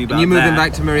 I'm happy about And you're moving that.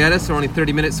 back to Marietta, so only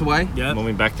 30 minutes away. Yep.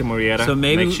 Moving back to Marietta So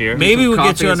maybe next year. maybe Some we'll get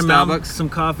coffee you on at the mountain, Starbucks. some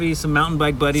coffee, some mountain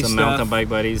bike buddy some stuff. mountain bike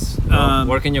buddies.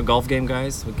 Working your golf game,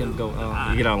 guys. We can go.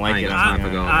 You don't like I it. ain't huh? got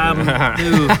time for golf.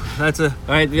 Dude, that's a. All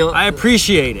right, I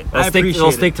appreciate it. I appreciate we'll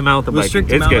it. stick to mountain We'll biking. stick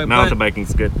to It's good. mountain Mountain bike,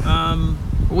 biking's good.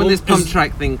 When this pump is-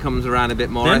 track thing comes around a bit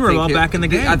more, Then I we're think all back in the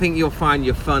game. I think you'll find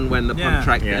your fun when the Yeah. pump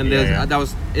track. Yeah, and yeah, there's, yeah. that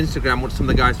was Instagram. What some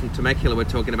of the guys from Temecula were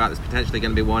talking about. There's potentially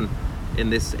going to be one in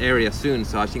this area soon.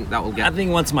 So I think that will I get.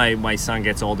 think once my son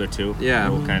gets older too, Yeah.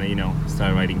 we'll kind of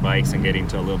start riding bikes and get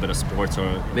into a little bit of sports.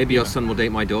 Or Maybe your son will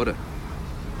date my daughter.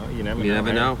 you never You know. never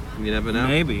hey. know. You never know.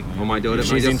 Maybe. Or my daughter. If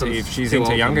my she's your into, son's if she's too into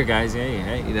old younger for- guys,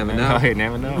 hey, You never know. You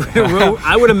never know. Well,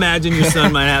 I would imagine your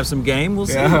son might have some game. We'll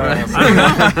see. Yeah. I don't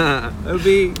know. It would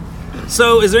be.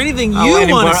 So, is there anything you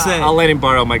want to say? I'll let him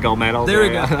borrow my gold medal. There we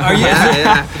go. Are you?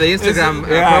 Yeah. The Instagram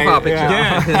Yeah, profile picture.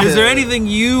 yeah. Yeah. Is there anything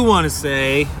you want to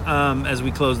say as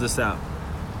we close this out?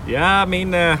 Yeah, I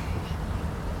mean, not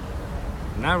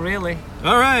really.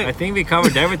 All right. I think we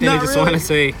covered everything. I Not just really. want to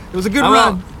say It was a good Oh,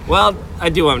 run. Well, I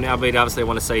do. I mean, obviously, I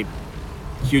want to say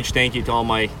huge thank you to all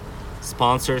my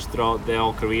sponsors throughout their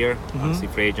whole career. Obviously,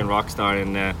 Free Agent Rockstar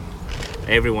and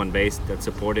everyone based that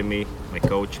supported me. My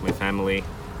coach, my family,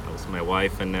 also my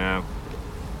wife, and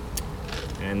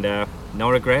no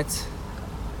regrets.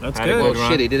 That's Had a good. Well, good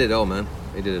run. shit, he did it all, man.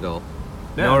 He did it all.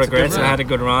 Yeah, No it's a good regrets. I run. had a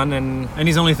good run, and And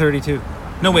he's only 32.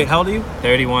 No, wait. How old are you?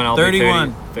 31. I'll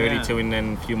 31, be 32 in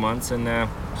a few months, and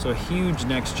So a huge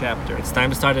next chapter. it's time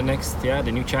to start the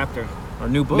the new chapter. Our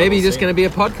new book. Maybe he's just see. going to be a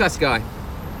podcast guy.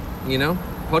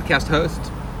 Podcast host.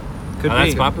 Could Oh,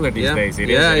 that's be. popular these Yeah, days. It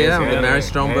is, yeah, it is, yeah. With Mary Hey,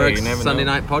 Stromberg's you never Sunday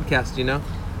know. night podcast.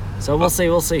 So we'll see.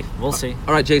 We'll see.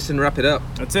 All right, Jason, wrap it up.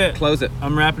 That's it. Close it.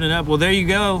 I'm wrapping it up. Well, there you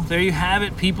go. There you have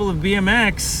it, people of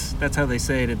BMX. That's how they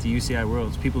say it at the UCI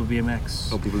Worlds. People of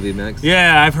BMX. Oh, people be next.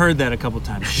 Yeah, I've heard that a couple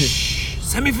times. Shh.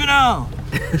 Semifinal.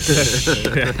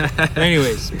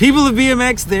 Anyways, people of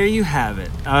BMX, there you have it.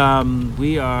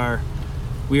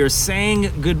 We are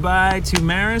saying goodbye to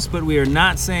Maris, but we are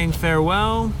not saying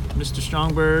farewell, Mr.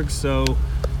 Stromberg. So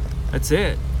that's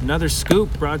it. Another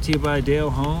scoop brought to you by Dale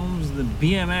Holmes. The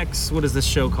BMX. What is this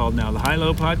show called now? The High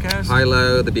Low Podcast.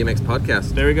 Hilo, the BMX podcast.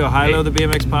 There we go. High Low, the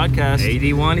BMX Podcast.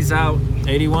 81 is out.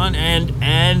 81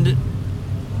 and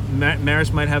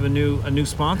Maris might have a new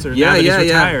sponsor now that he's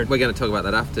retired. We're going to talk about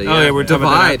that after. Oh, yeah, we're talking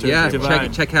about that Divide. after. Yeah,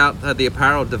 Divide. check out the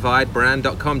apparel,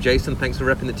 dividebrand.com. Jason, thanks for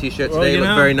repping the t-shirt Well, today. you Look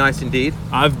know. very nice indeed.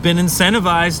 I've been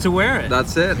incentivized to wear it.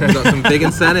 That's it. We've got some big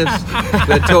incentives. We're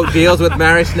going to talk deals with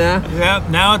Maris now. Yep.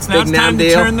 Now it's Big time to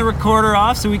deal. turn the recorder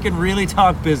off so we can really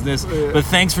talk business. But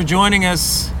thanks for joining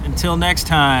us. Until next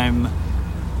time,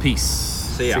 peace.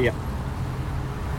 See ya. See ya.